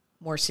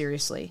more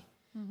seriously.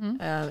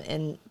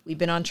 And we've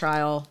been on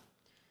trial.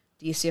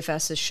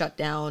 DCFS has shut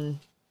down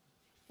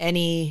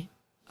any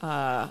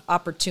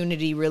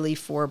opportunity really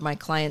for my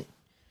client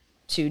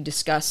to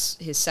discuss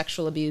his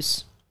sexual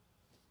abuse.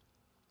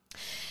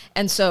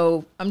 And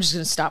so I'm just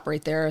going to stop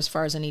right there as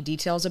far as any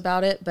details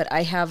about it. But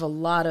I have a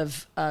lot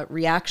of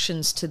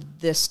reactions to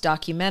this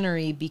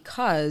documentary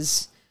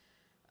because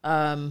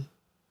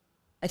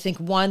I think,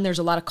 one, there's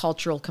a lot of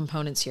cultural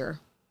components here.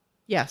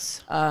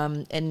 Yes.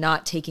 And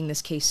not taking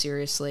this case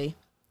seriously.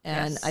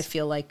 And I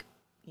feel like,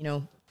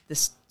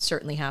 this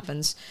certainly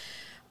happens.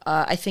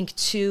 I think,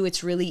 2,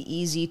 it's really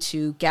easy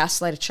to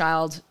gaslight a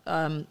child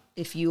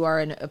if you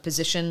are in a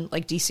position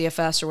like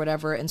DCFS or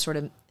whatever, and sort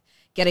of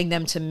getting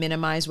them to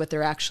minimize what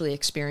they're actually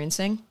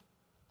experiencing.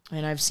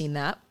 And I've seen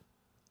that.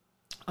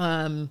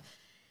 And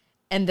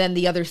then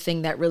the other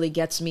thing that really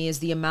gets me is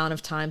the amount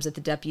of times that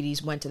the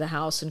deputies went to the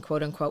house and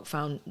quote unquote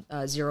found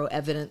 0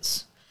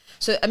 evidence.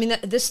 So, I mean,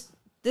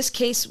 this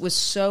case was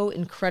so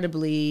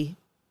incredibly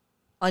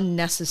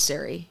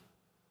unnecessary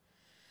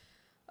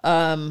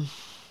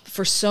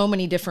for so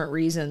many different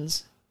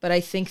reasons. But I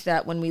think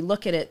that when we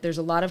look at it, there's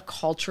a lot of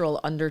cultural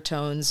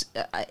undertones.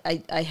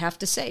 I have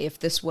to say, if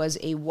this was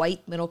a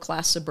white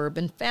middle-class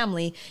suburban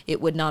family, it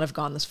would not have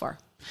gone this far.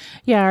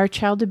 Yeah, our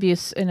child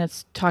abuse, and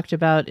it's talked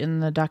about in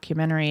the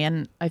documentary,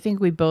 and I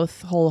think we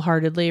both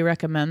wholeheartedly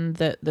recommend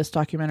that this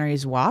documentary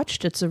is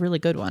watched. It's a really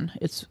good one.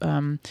 It's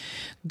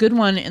good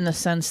one in the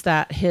sense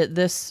that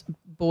this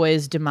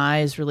boy's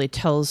demise really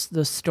tells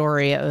the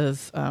story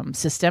of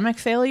systemic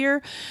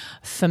failure,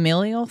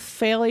 familial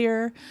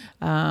failure,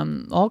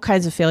 all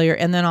kinds of failure,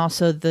 and then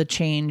also the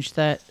change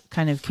that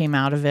kind of came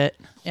out of it.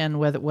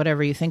 And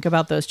whatever you think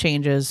about those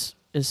changes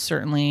is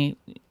certainly,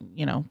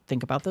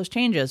 think about those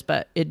changes.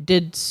 But it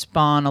did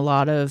spawn a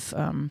lot of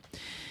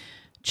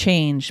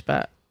change.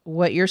 But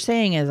what you're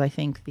saying is, I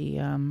think,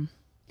 the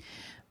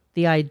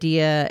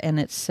idea, and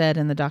it's said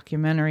in the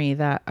documentary,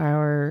 that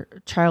our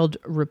child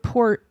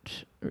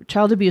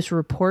abuse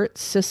report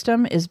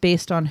system is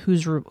based on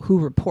who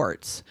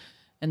reports.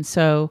 And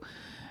so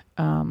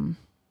and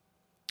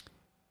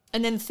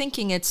then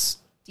thinking it's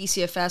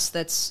DCFS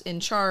that's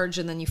in charge,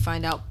 and then you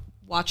find out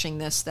watching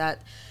this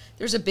that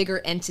there's a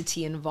bigger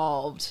entity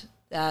involved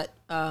that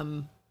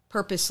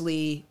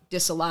purposely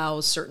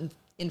disallows certain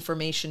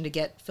information to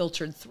get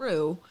filtered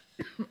through.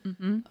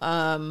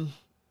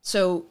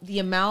 So the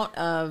amount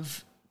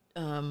of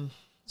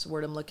what's the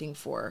word I'm looking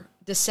for?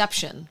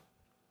 Deception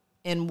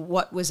in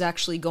what was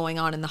actually going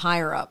on in the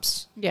higher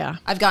ups. Yeah.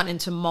 I've gotten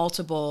into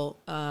multiple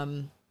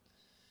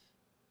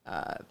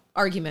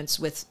arguments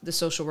with the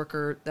social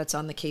worker that's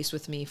on the case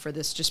with me for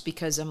this, just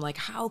because I'm like,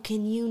 how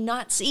can you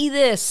not see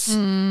this?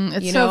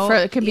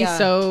 It can be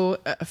so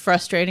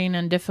frustrating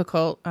and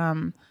difficult.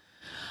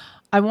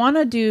 I want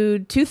to do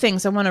 2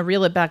 things. I want to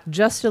reel it back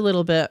just a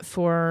little bit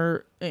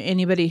for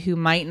anybody who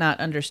might not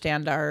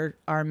understand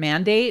our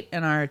mandate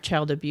and our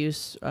child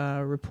abuse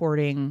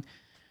reporting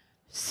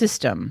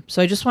system.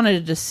 So I just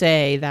wanted to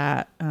say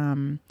that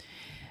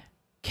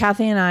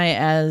Kathy and I,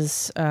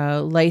 as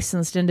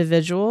licensed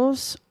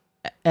individuals,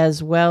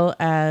 as well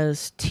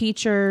as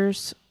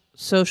teachers,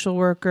 social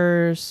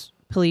workers,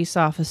 police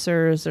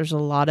officers, there's a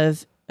lot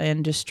of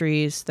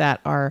industries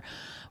that are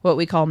what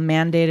we call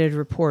mandated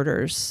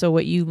reporters. So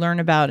what you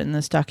learn about in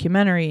this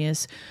documentary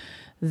is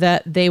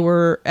that they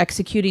were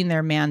executing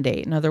their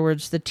mandate. In other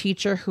words, the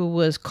teacher who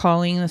was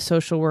calling the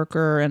social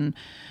worker and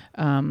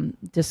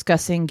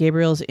discussing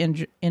Gabriel's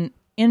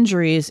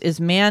injuries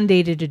is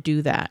mandated to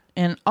do that.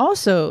 And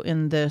also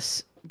in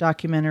this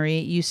documentary,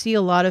 you see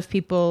a lot of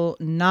people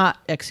not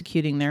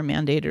executing their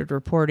mandated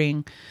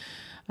reporting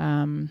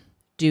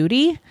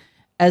duty,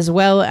 as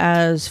well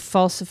as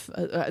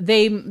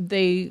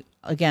they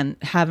again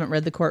haven't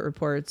read the court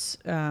reports,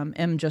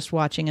 am just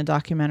watching a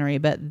documentary,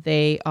 but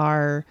they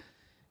are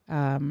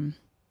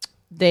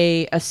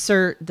they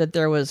assert that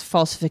there was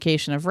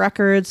falsification of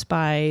records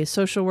by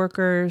social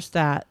workers,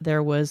 that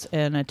there was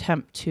an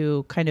attempt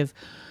to kind of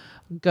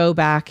go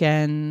back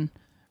and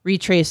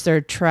retrace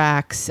their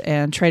tracks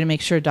and try to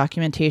make sure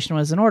documentation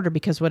was in order,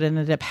 because what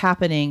ended up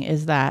happening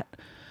is that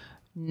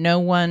no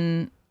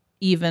one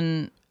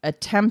even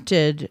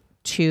attempted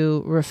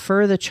to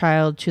refer the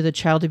child to the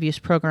child abuse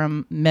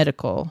program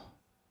medical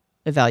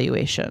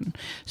evaluation.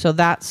 So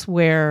that's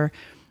where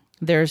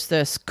there's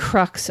this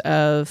crux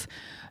of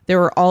there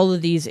were all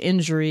of these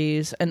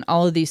injuries and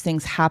all of these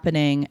things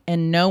happening,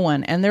 and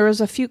there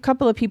was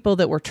couple of people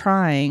that were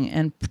trying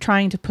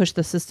to push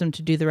the system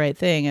to do the right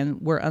thing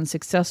and were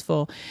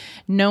unsuccessful.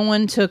 No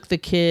one took the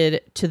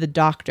kid to the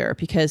doctor,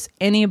 because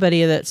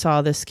anybody that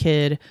saw this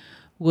kid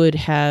would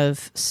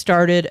have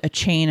started a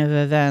chain of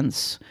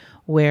events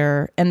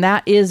and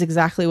that is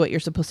exactly what you're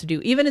supposed to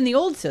do. Even in the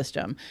old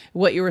system,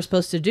 what you were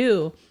supposed to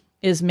do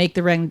is make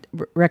the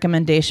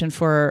recommendation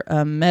for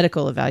a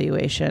medical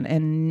evaluation.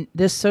 And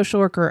this social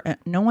worker,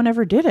 no one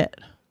ever did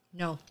it.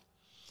 No.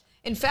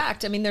 In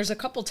fact, I mean, there's a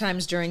couple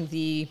times during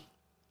the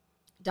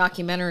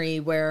documentary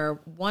where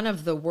one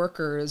of the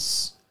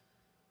workers,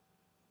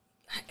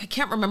 I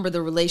can't remember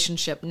the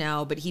relationship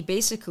now, but he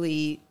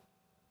basically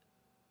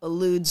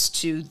alludes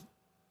to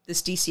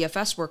this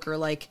DCFS worker,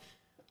 like,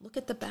 look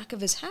at the back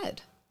of his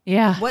head.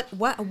 Yeah. What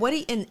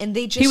and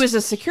they just... He was a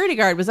security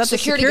guard. Was that the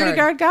security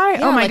guard guy?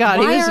 Yeah, oh my God.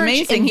 He was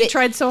amazing. He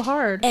tried so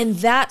hard. And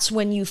that's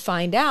when you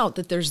find out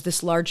that there's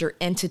this larger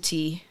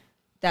entity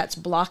that's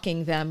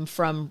blocking them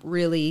from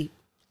really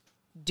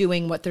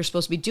doing what they're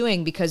supposed to be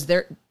doing, because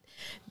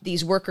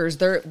these workers,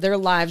 their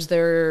lives,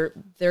 their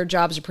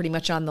jobs are pretty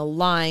much on the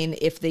line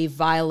if they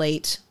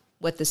violate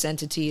what this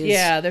entity is.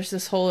 Yeah, there's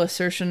this whole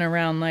assertion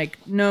around, like,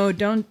 no,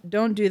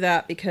 don't do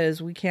that, because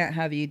we can't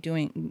have you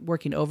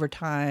working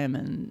overtime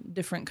and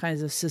different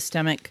kinds of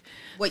systemic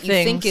what you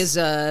think is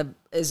a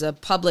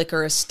public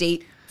or a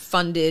state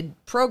funded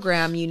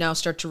program, you now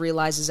start to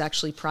realize is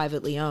actually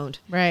privately owned.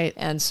 Right.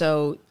 And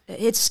so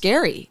it's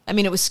scary. I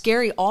mean, it was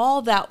scary.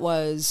 All that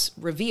was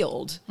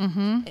revealed,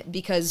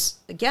 because,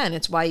 again,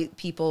 it's why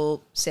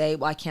people say,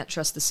 well, I can't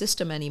trust the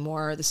system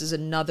anymore. This is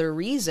another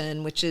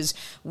reason, which is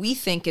we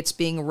think it's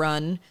being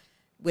run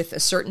with a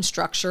certain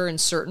structure and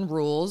certain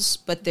rules,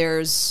 but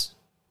there's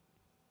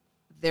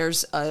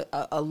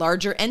a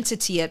larger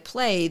entity at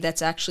play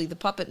that's actually the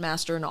puppet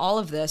master in all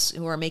of this,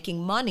 who are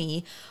making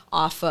money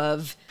off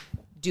of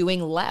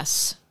doing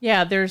less.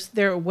 Yeah,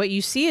 what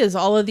you see is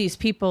all of these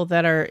people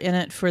that are in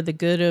it for the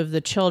good of the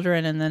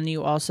children, and then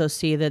you also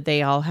see that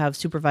they all have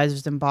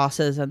supervisors and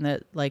bosses, and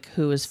that, like,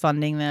 who is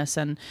funding this,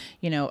 and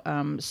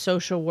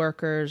social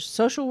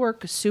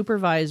work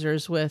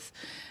supervisors with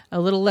a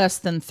little less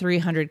than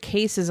 300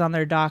 cases on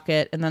their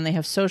docket, and then they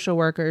have social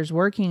workers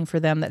working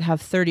for them that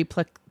have 30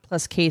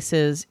 plus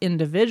cases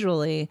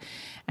individually,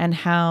 and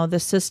how the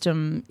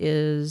system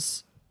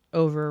is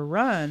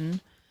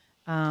overrun,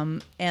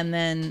 and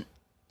then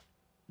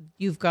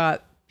you've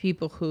got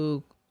people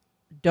who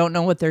don't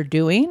know what they're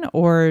doing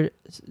or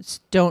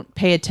don't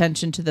pay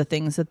attention to the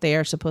things that they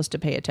are supposed to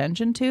pay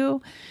attention to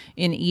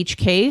in each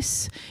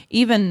case.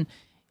 Even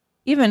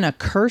a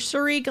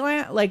cursory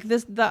glance like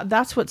this,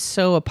 that's what's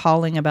so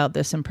appalling about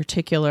this in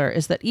particular,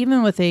 is that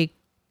even with a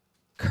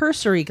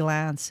cursory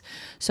glance.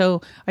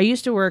 So I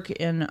used to work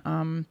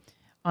on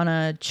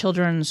a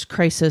children's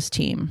crisis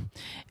team.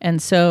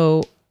 And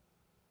so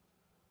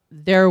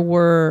there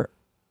were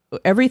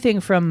everything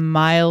from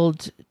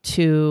mild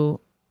to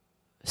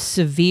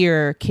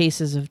severe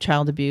cases of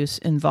child abuse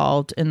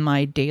involved in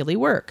my daily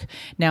work.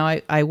 Now,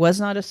 I was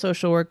not a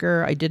social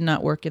worker. I did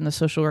not work in the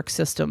social work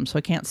system, so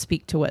I can't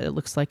speak to what it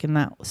looks like in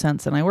that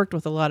sense. And I worked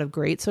with a lot of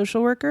great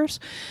social workers,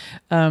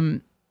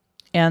 and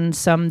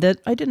some that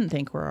I didn't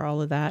think were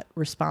all of that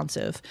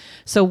responsive.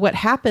 So what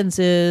happens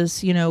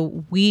is,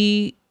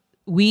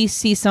 we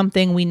see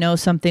something, we know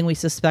something, we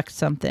suspect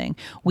something.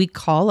 We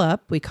call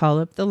up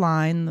the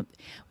line,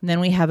 and then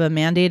we have a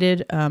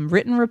mandated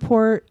written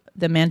report,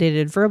 the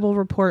mandated verbal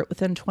report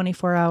within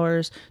 24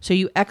 hours. So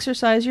you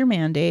exercise your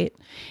mandate,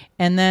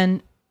 and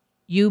then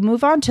you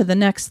move on to the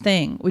next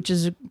thing, which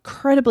is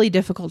incredibly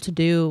difficult to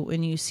do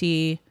when you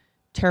see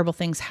terrible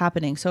things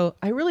happening. So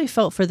I really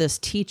felt for this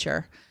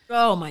teacher.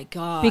 Oh my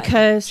God.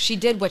 Because she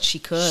did what she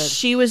could.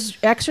 She was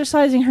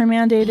exercising her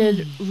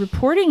mandated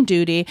reporting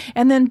duty,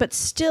 and then, but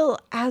still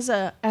as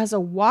a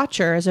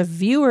watcher, as a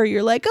viewer,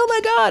 you're like, oh my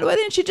God, why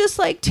didn't you just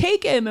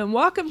take him and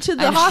walk him to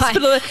the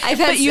hospital? I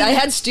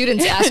had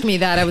students ask me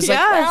that. I was like,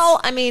 well,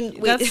 I mean,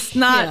 that's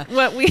not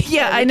what we,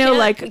 I know,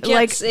 we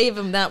can't save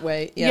him that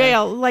way.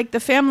 Yeah. Like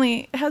the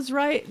family has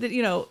right that,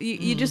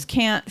 you just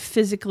can't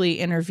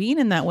physically intervene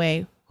in that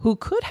way. Who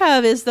could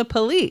have is the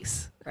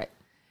police.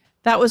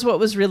 That was what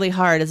was really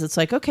hard, is it's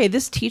like, okay,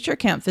 this teacher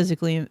can't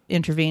physically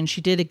intervene.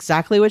 She did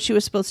exactly what she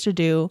was supposed to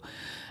do.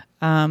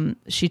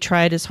 She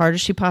tried as hard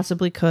as she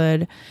possibly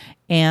could.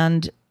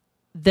 And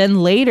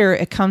then later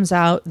it comes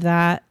out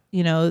that,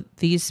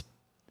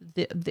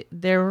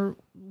 there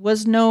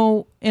was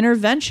no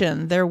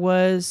intervention. There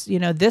was,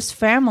 this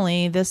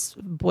family, this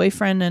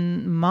boyfriend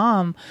and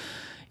mom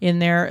in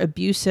their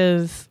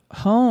abusive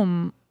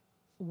home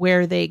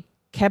where they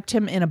kept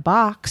him in a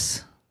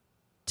box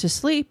to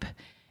sleep,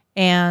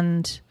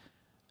 and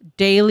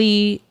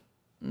daily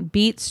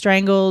beat,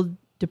 strangled,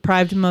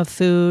 deprived him of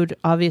food,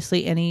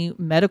 obviously any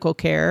medical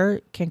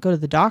care, can't go to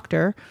the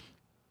doctor.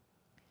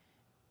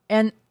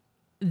 And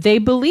they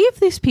believe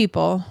these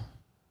people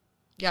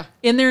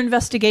in their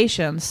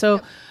investigation.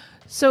 So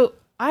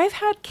I've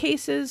had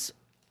cases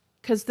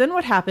because then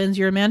what happens,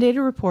 you're a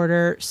mandated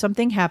reporter,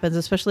 something happens,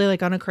 especially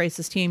like on a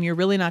crisis team, you're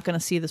really not going to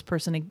see this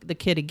person, the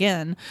kid,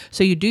 again.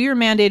 So you do your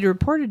mandated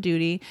reporter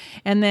duty,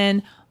 and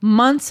then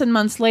months and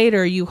months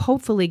later, you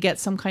hopefully get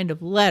some kind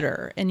of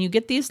letter. And you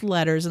get these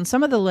letters, and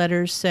some of the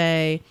letters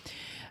say,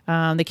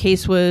 the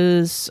case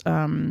was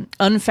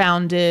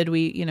unfounded.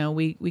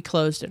 We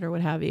closed it or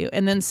what have you.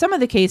 And then some of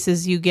the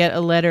cases you get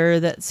a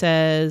letter that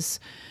says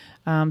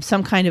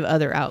some kind of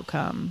other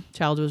outcome.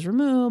 Child was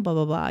removed, blah,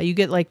 blah, blah. You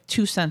get like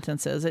 2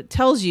 sentences. It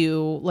tells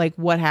you like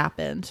what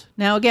happened.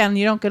 Now, again,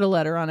 you don't get a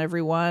letter on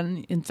every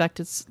one. In fact,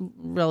 it's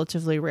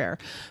relatively rare.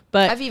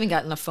 But I've even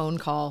gotten a phone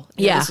call.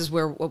 This is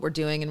what we're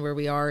doing and where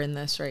we are in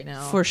this right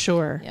now. For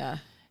sure. Yeah.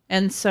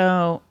 And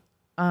so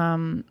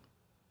it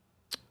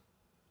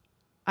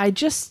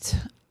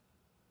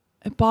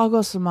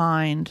boggles the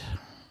mind.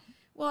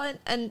 Well,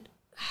 and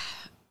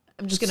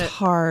I'm just going to... It's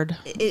hard.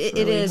 It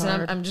really is.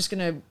 Hard. And I'm just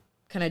going to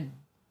kind of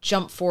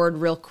jump forward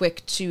real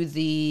quick to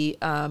the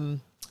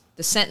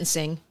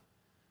sentencing.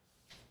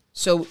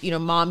 So,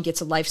 mom gets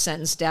a life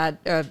sentence,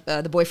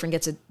 the boyfriend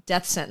gets a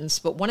death sentence.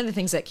 But one of the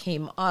things that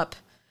came up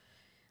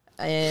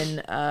in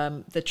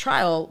the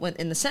trial,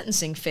 in the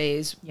sentencing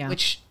phase,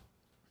 which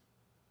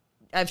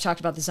I've talked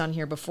about this on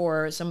here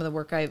before, some of the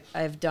work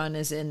I've done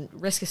is in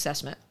risk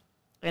assessment.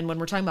 And when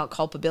we're talking about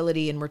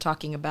culpability and we're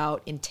talking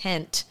about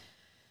intent,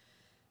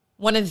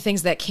 one of the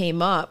things that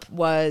came up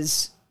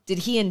was, did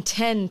he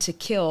intend to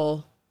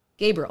kill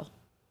Gabriel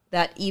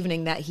that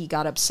evening that he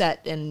got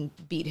upset and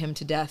beat him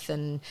to death?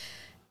 And,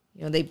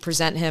 they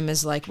present him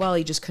as like, well,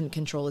 he just couldn't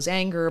control his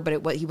anger,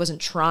 but he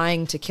wasn't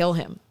trying to kill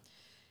him.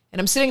 And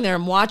I'm sitting there,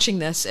 I'm watching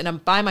this, and I'm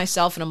by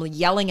myself, and I'm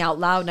yelling out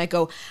loud, and I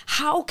go,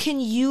 how can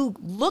you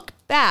look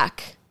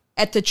back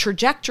at the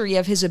trajectory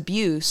of his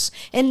abuse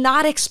and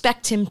not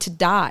expect him to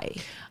die?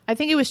 I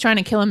think he was trying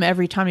to kill him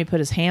every time he put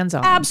his hands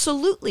on him.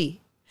 Absolutely.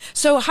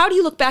 So how do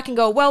you look back and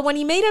go, well, when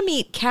he made him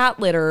eat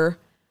cat litter,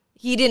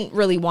 he didn't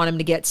really want him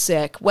to get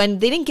sick. When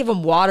they didn't give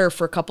him water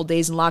for a couple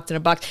days and locked in a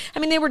box,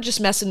 they were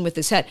just messing with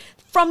his head.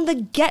 From the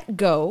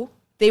get-go,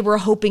 they were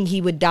hoping he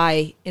would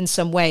die in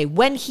some way.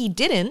 When he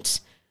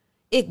didn't,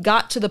 it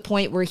got to the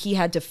point where he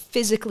had to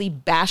physically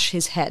bash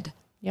his head.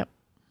 Yep.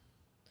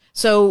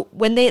 So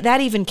when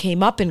that even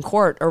came up in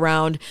court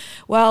around,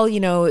 well,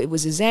 it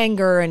was his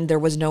anger and there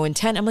was no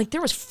intent. I'm like,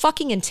 there was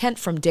fucking intent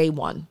from day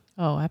one.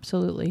 Oh,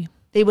 absolutely.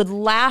 They would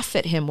laugh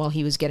at him while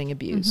he was getting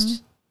abused.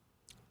 Mm-hmm.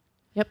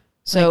 Yep.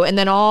 So, and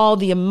then all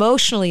the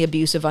emotionally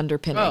abusive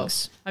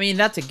underpinnings. Oh,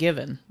 that's a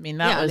given.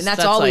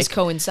 That's always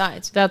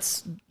coincides.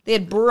 They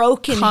had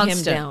broken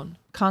him down.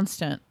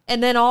 Constant.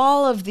 And then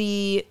all of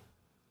the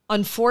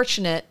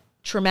unfortunate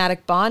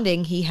traumatic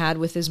bonding he had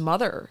with his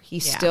mother.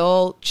 He's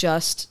still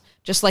just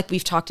like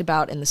we've talked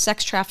about in the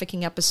sex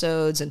trafficking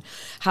episodes, and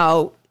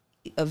how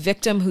a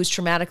victim who's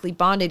traumatically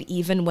bonded,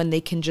 even when they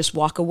can just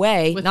walk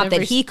away, not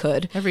that he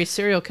could. Every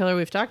serial killer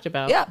we've talked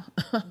about. Yeah.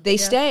 They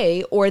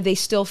stay, or they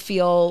still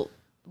feel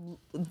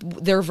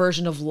their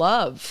version of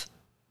love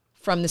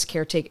from this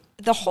caretaker.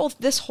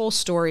 This whole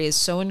story is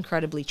so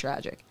incredibly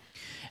tragic.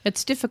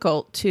 It's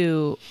difficult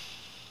to...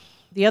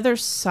 The other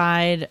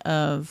side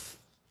of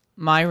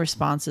my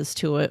responses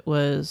to it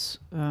was,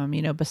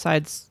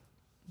 besides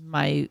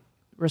my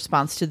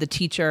response to the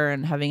teacher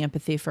and having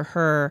empathy for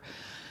her,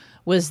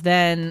 was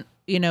then,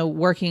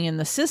 working in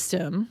the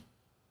system,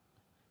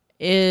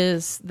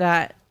 is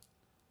that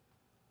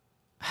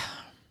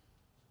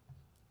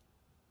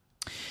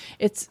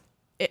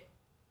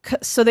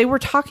so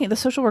the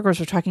social workers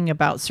were talking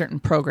about certain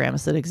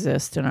programs that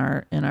exist in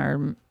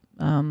our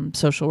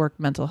social work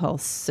mental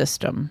health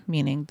system,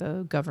 meaning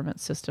the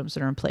government systems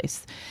that are in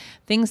place.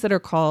 Things that are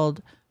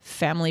called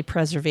family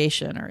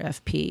preservation, or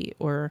FP,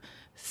 or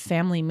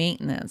family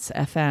maintenance,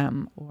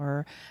 FM,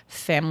 or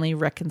family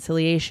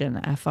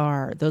reconciliation,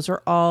 FR. Those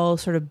are all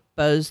sort of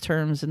buzz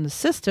terms in the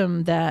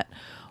system that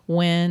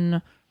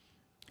when,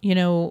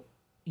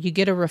 you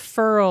get a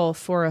referral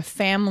for a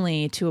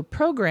family to a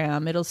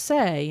program, it'll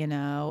say,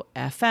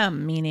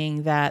 FM,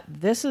 meaning that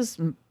this is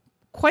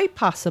quite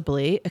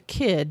possibly a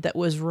kid that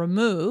was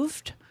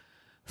removed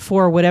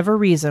for whatever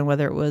reason,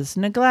 whether it was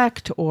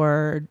neglect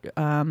or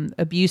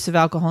abuse of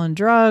alcohol and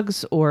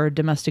drugs or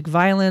domestic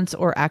violence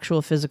or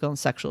actual physical and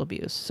sexual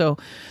abuse. So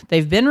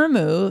they've been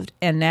removed,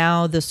 and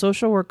now the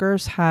social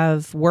workers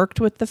have worked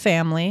with the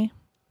family.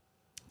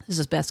 This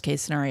is best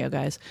case scenario,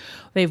 guys.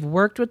 They've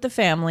worked with the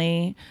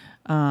family,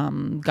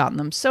 gotten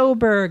them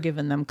sober,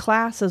 given them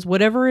classes,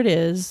 whatever it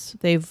is.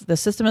 The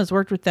system has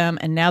worked with them,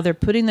 and now they're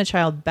putting the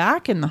child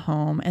back in the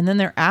home, and then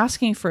they're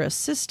asking for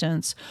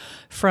assistance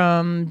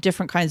from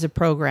different kinds of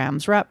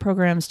programs, RAP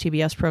programs,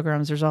 TBS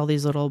programs. There's all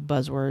these little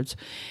buzzwords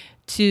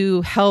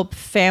to help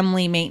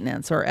family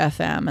maintenance, or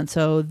FM. And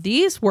so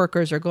these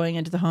workers are going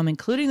into the home,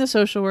 including the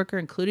social worker,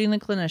 including the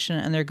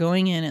clinician, and they're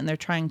going in and they're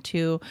trying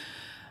to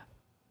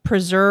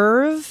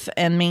preserve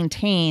and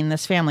maintain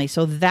this family.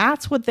 So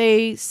that's what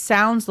they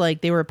sounds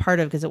like they were a part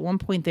of, because at one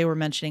point they were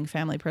mentioning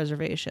family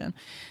preservation.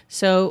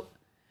 So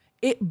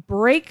it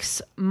breaks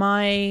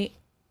my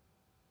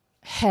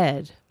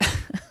head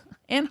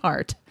and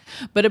heart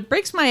But it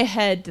breaks my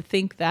head to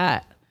think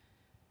that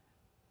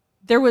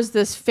there was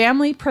this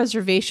family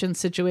preservation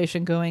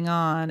situation going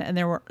on,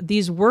 and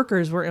these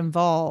workers were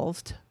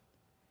involved,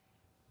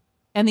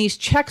 and these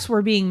checks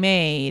were being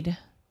made,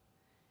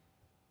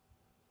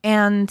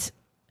 and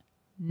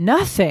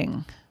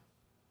nothing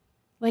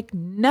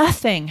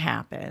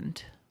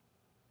happened.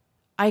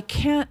 I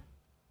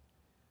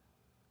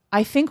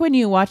think when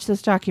you watch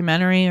this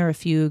documentary, or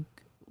if you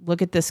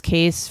look at this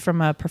case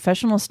from a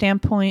professional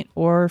standpoint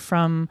or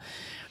from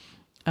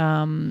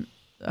a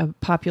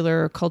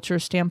popular culture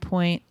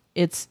standpoint,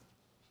 it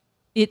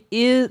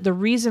is the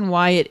reason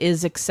why it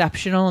is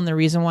exceptional, and the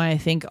reason why I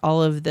think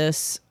all of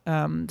this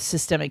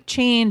systemic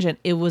change, and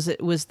it was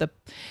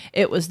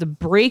the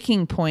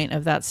breaking point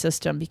of that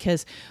system.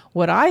 Because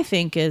what I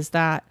think is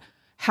that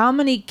how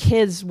many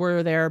kids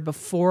were there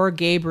before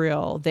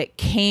Gabriel that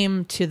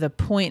came to the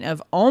point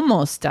of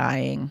almost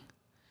dying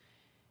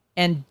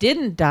and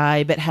didn't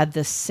die, but had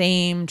the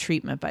same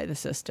treatment by the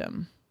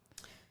system?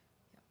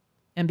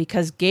 And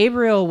because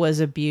Gabriel was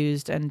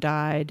abused and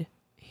died,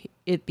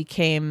 it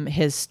became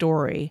his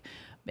story.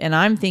 And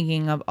I'm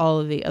thinking of all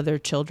of the other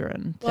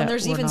children. Well, and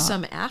there's even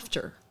some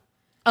after.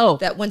 Oh,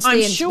 that when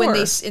they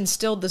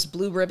instilled this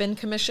Blue Ribbon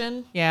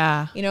Commission.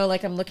 Yeah. You know,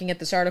 like I'm looking at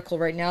this article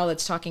right now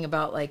that's talking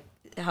about like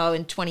how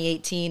in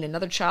 2018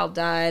 another child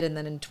died, and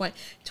then in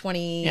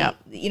 2020, yep.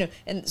 You know,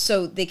 and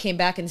so they came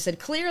back and said,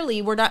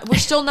 clearly we're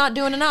still not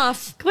doing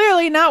enough.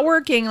 Clearly not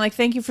working. Like,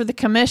 thank you for the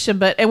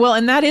commission.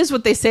 And that is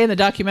what they say in the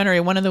documentary.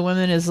 One of the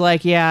women is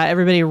like, yeah,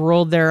 everybody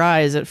rolled their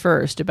eyes at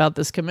first about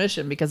this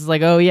commission, because it's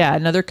like, oh yeah,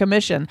 another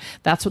commission.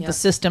 That's what the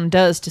system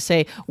does to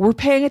say, we're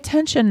paying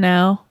attention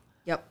now.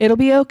 Yep. It'll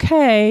be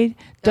okay.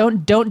 Yep.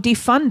 Don't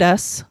defund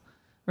us.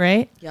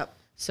 Right. Yep.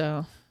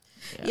 So.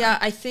 Yeah,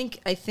 I think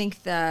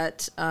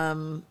that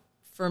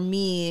for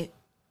me,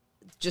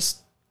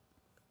 just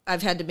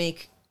I've had to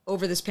make,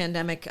 over this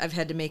pandemic, I've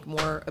had to make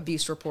more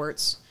abuse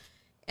reports,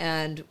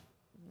 and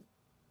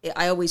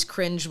I always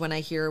cringe when I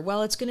hear,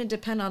 well, it's going to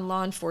depend on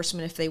law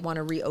enforcement if they want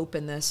to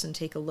reopen this and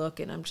take a look,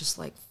 and I'm just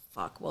like,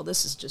 fuck, well,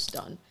 this is just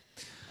done,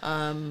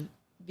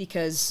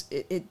 because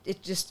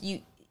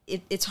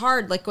it's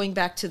hard, like going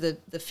back to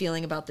the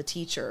feeling about the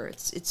teacher.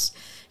 It's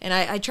and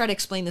I try to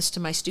explain this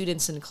to my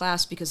students in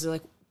class, because they're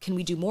like, can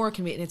we do more?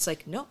 And it's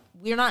like, no,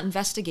 we're not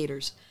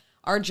investigators.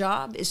 Our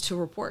job is to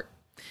report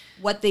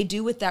what they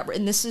do with that.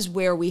 And this is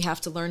where we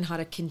have to learn how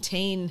to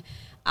contain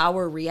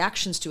our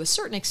reactions to a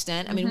certain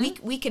extent. I mean,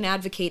 we can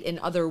advocate in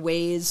other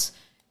ways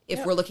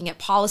if we're looking at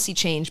policy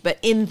change, but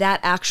in that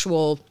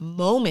actual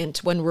moment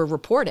when we're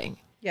reporting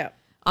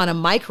on a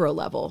micro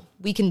level,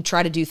 we can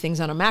try to do things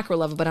on a macro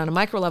level, but on a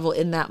micro level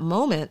in that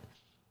moment,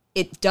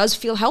 it does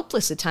feel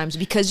helpless at times,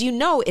 because you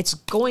know it's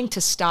going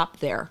to stop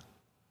there.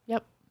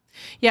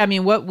 Yeah, I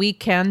mean, what we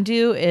can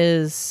do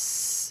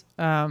is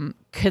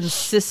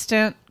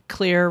consistent,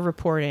 clear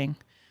reporting.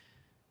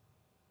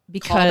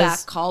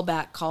 Because call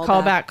back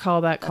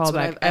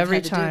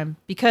every time.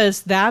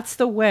 Because that's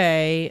the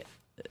way,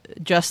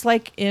 just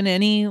like in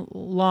any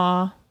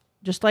law,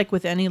 just like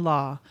with any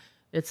law,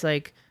 it's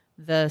like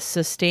the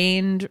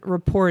sustained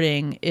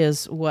reporting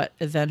is what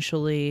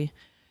eventually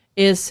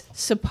is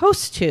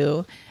supposed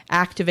to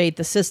activate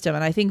the system.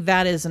 And I think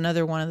that is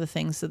another one of the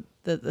things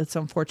that's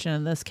unfortunate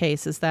in this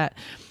case, is that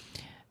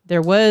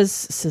there was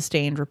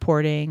sustained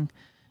reporting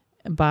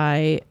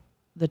by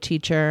the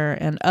teacher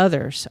and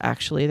others.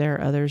 Actually, there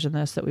are others in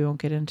this that we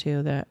won't get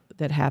into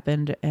that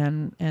happened,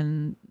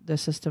 and the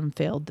system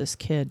failed this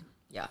kid.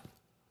 Yeah.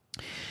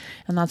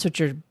 And that's what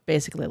you're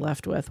basically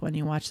left with when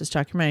you watch this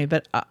documentary.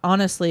 But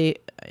honestly,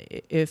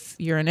 if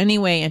you're in any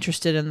way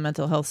interested in the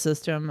mental health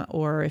system,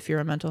 or if you're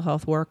a mental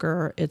health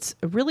worker, it's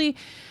really,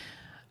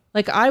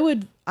 like, I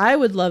would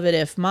love it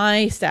if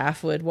my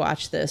staff would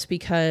watch this,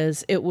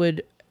 because it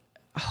would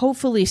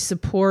hopefully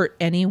support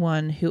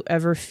anyone who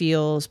ever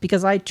feels,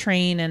 because I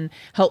train and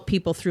help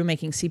people through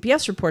making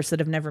CPS reports that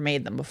have never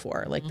made them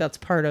before. Like, that's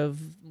part of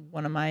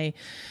one of my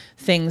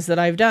things that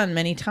I've done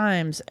many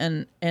times.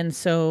 And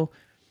so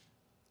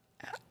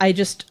I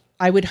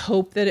would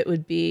hope that it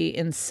would be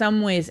in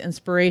some ways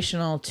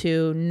inspirational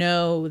to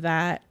know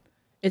that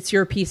it's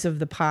your piece of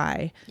the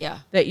pie. Yeah.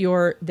 That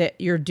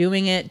you're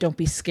doing it. Don't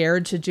be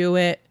scared to do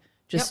it.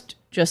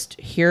 Just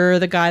hear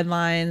the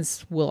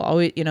guidelines. We'll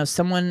always,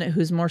 someone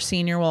who's more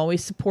senior will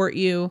always support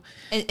you.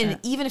 And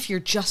even if you're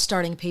just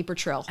starting Paper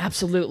Trail.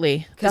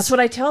 Absolutely. That's what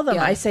I tell them.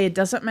 Yeah. I say, it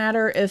doesn't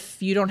matter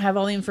if you don't have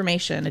all the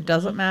information. It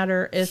doesn't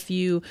matter if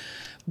you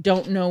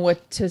don't know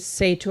what to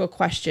say to a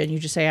question. You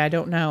just say, I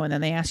don't know. And then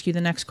they ask you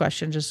the next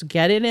question. Just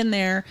get it in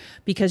there,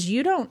 because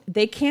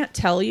they can't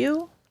tell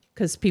you.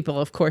 Because people,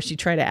 of course, you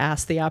try to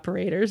ask the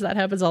operators. That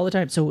happens all the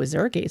time. So is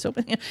there a case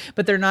open?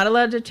 But they're not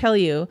allowed to tell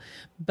you.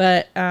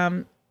 But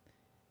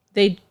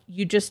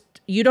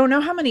you don't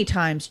know how many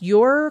times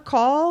your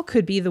call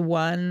could be the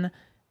one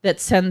that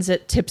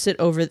tips it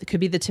over. It could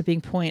be the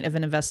tipping point of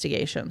an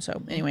investigation.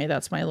 So anyway,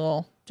 that's my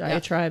little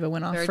diatribe. I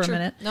went off for a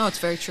minute. No, it's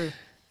very true.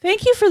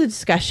 Thank you for the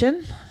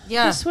discussion.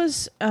 Yeah. This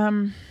was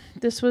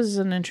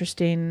an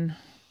interesting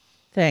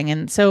thing.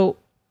 And so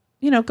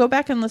go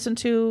back and listen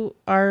to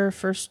our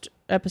first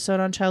episode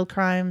on child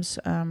crimes.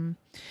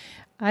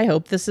 I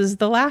hope this is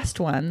the last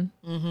one.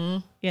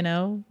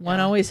 Mm-hmm. One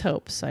always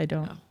hopes. I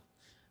don't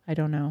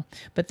know.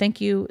 But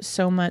thank you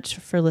so much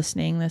for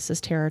listening. This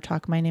is Terror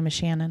Talk. My name is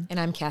Shannon. And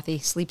I'm Kathy.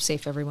 Sleep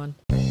safe, everyone.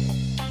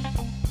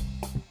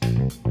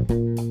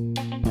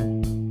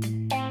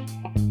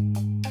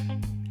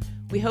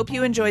 We hope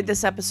you enjoyed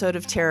this episode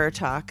of Terror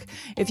Talk.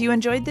 If you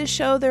enjoyed this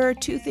show, there are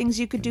 2 things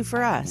you could do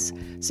for us: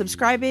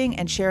 subscribing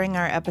and sharing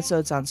our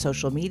episodes on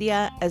social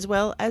media, as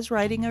well as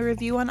writing a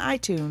review on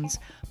iTunes.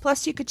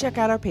 Plus, you could check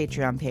out our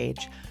Patreon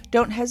page.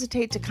 Don't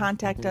hesitate to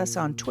contact us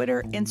on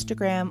Twitter,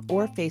 Instagram,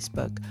 or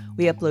Facebook.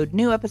 We upload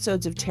new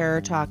episodes of Terror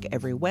Talk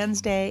every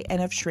Wednesday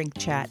and of Shrink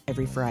Chat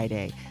every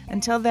Friday.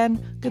 Until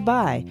then,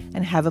 goodbye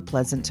and have a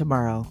pleasant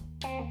tomorrow.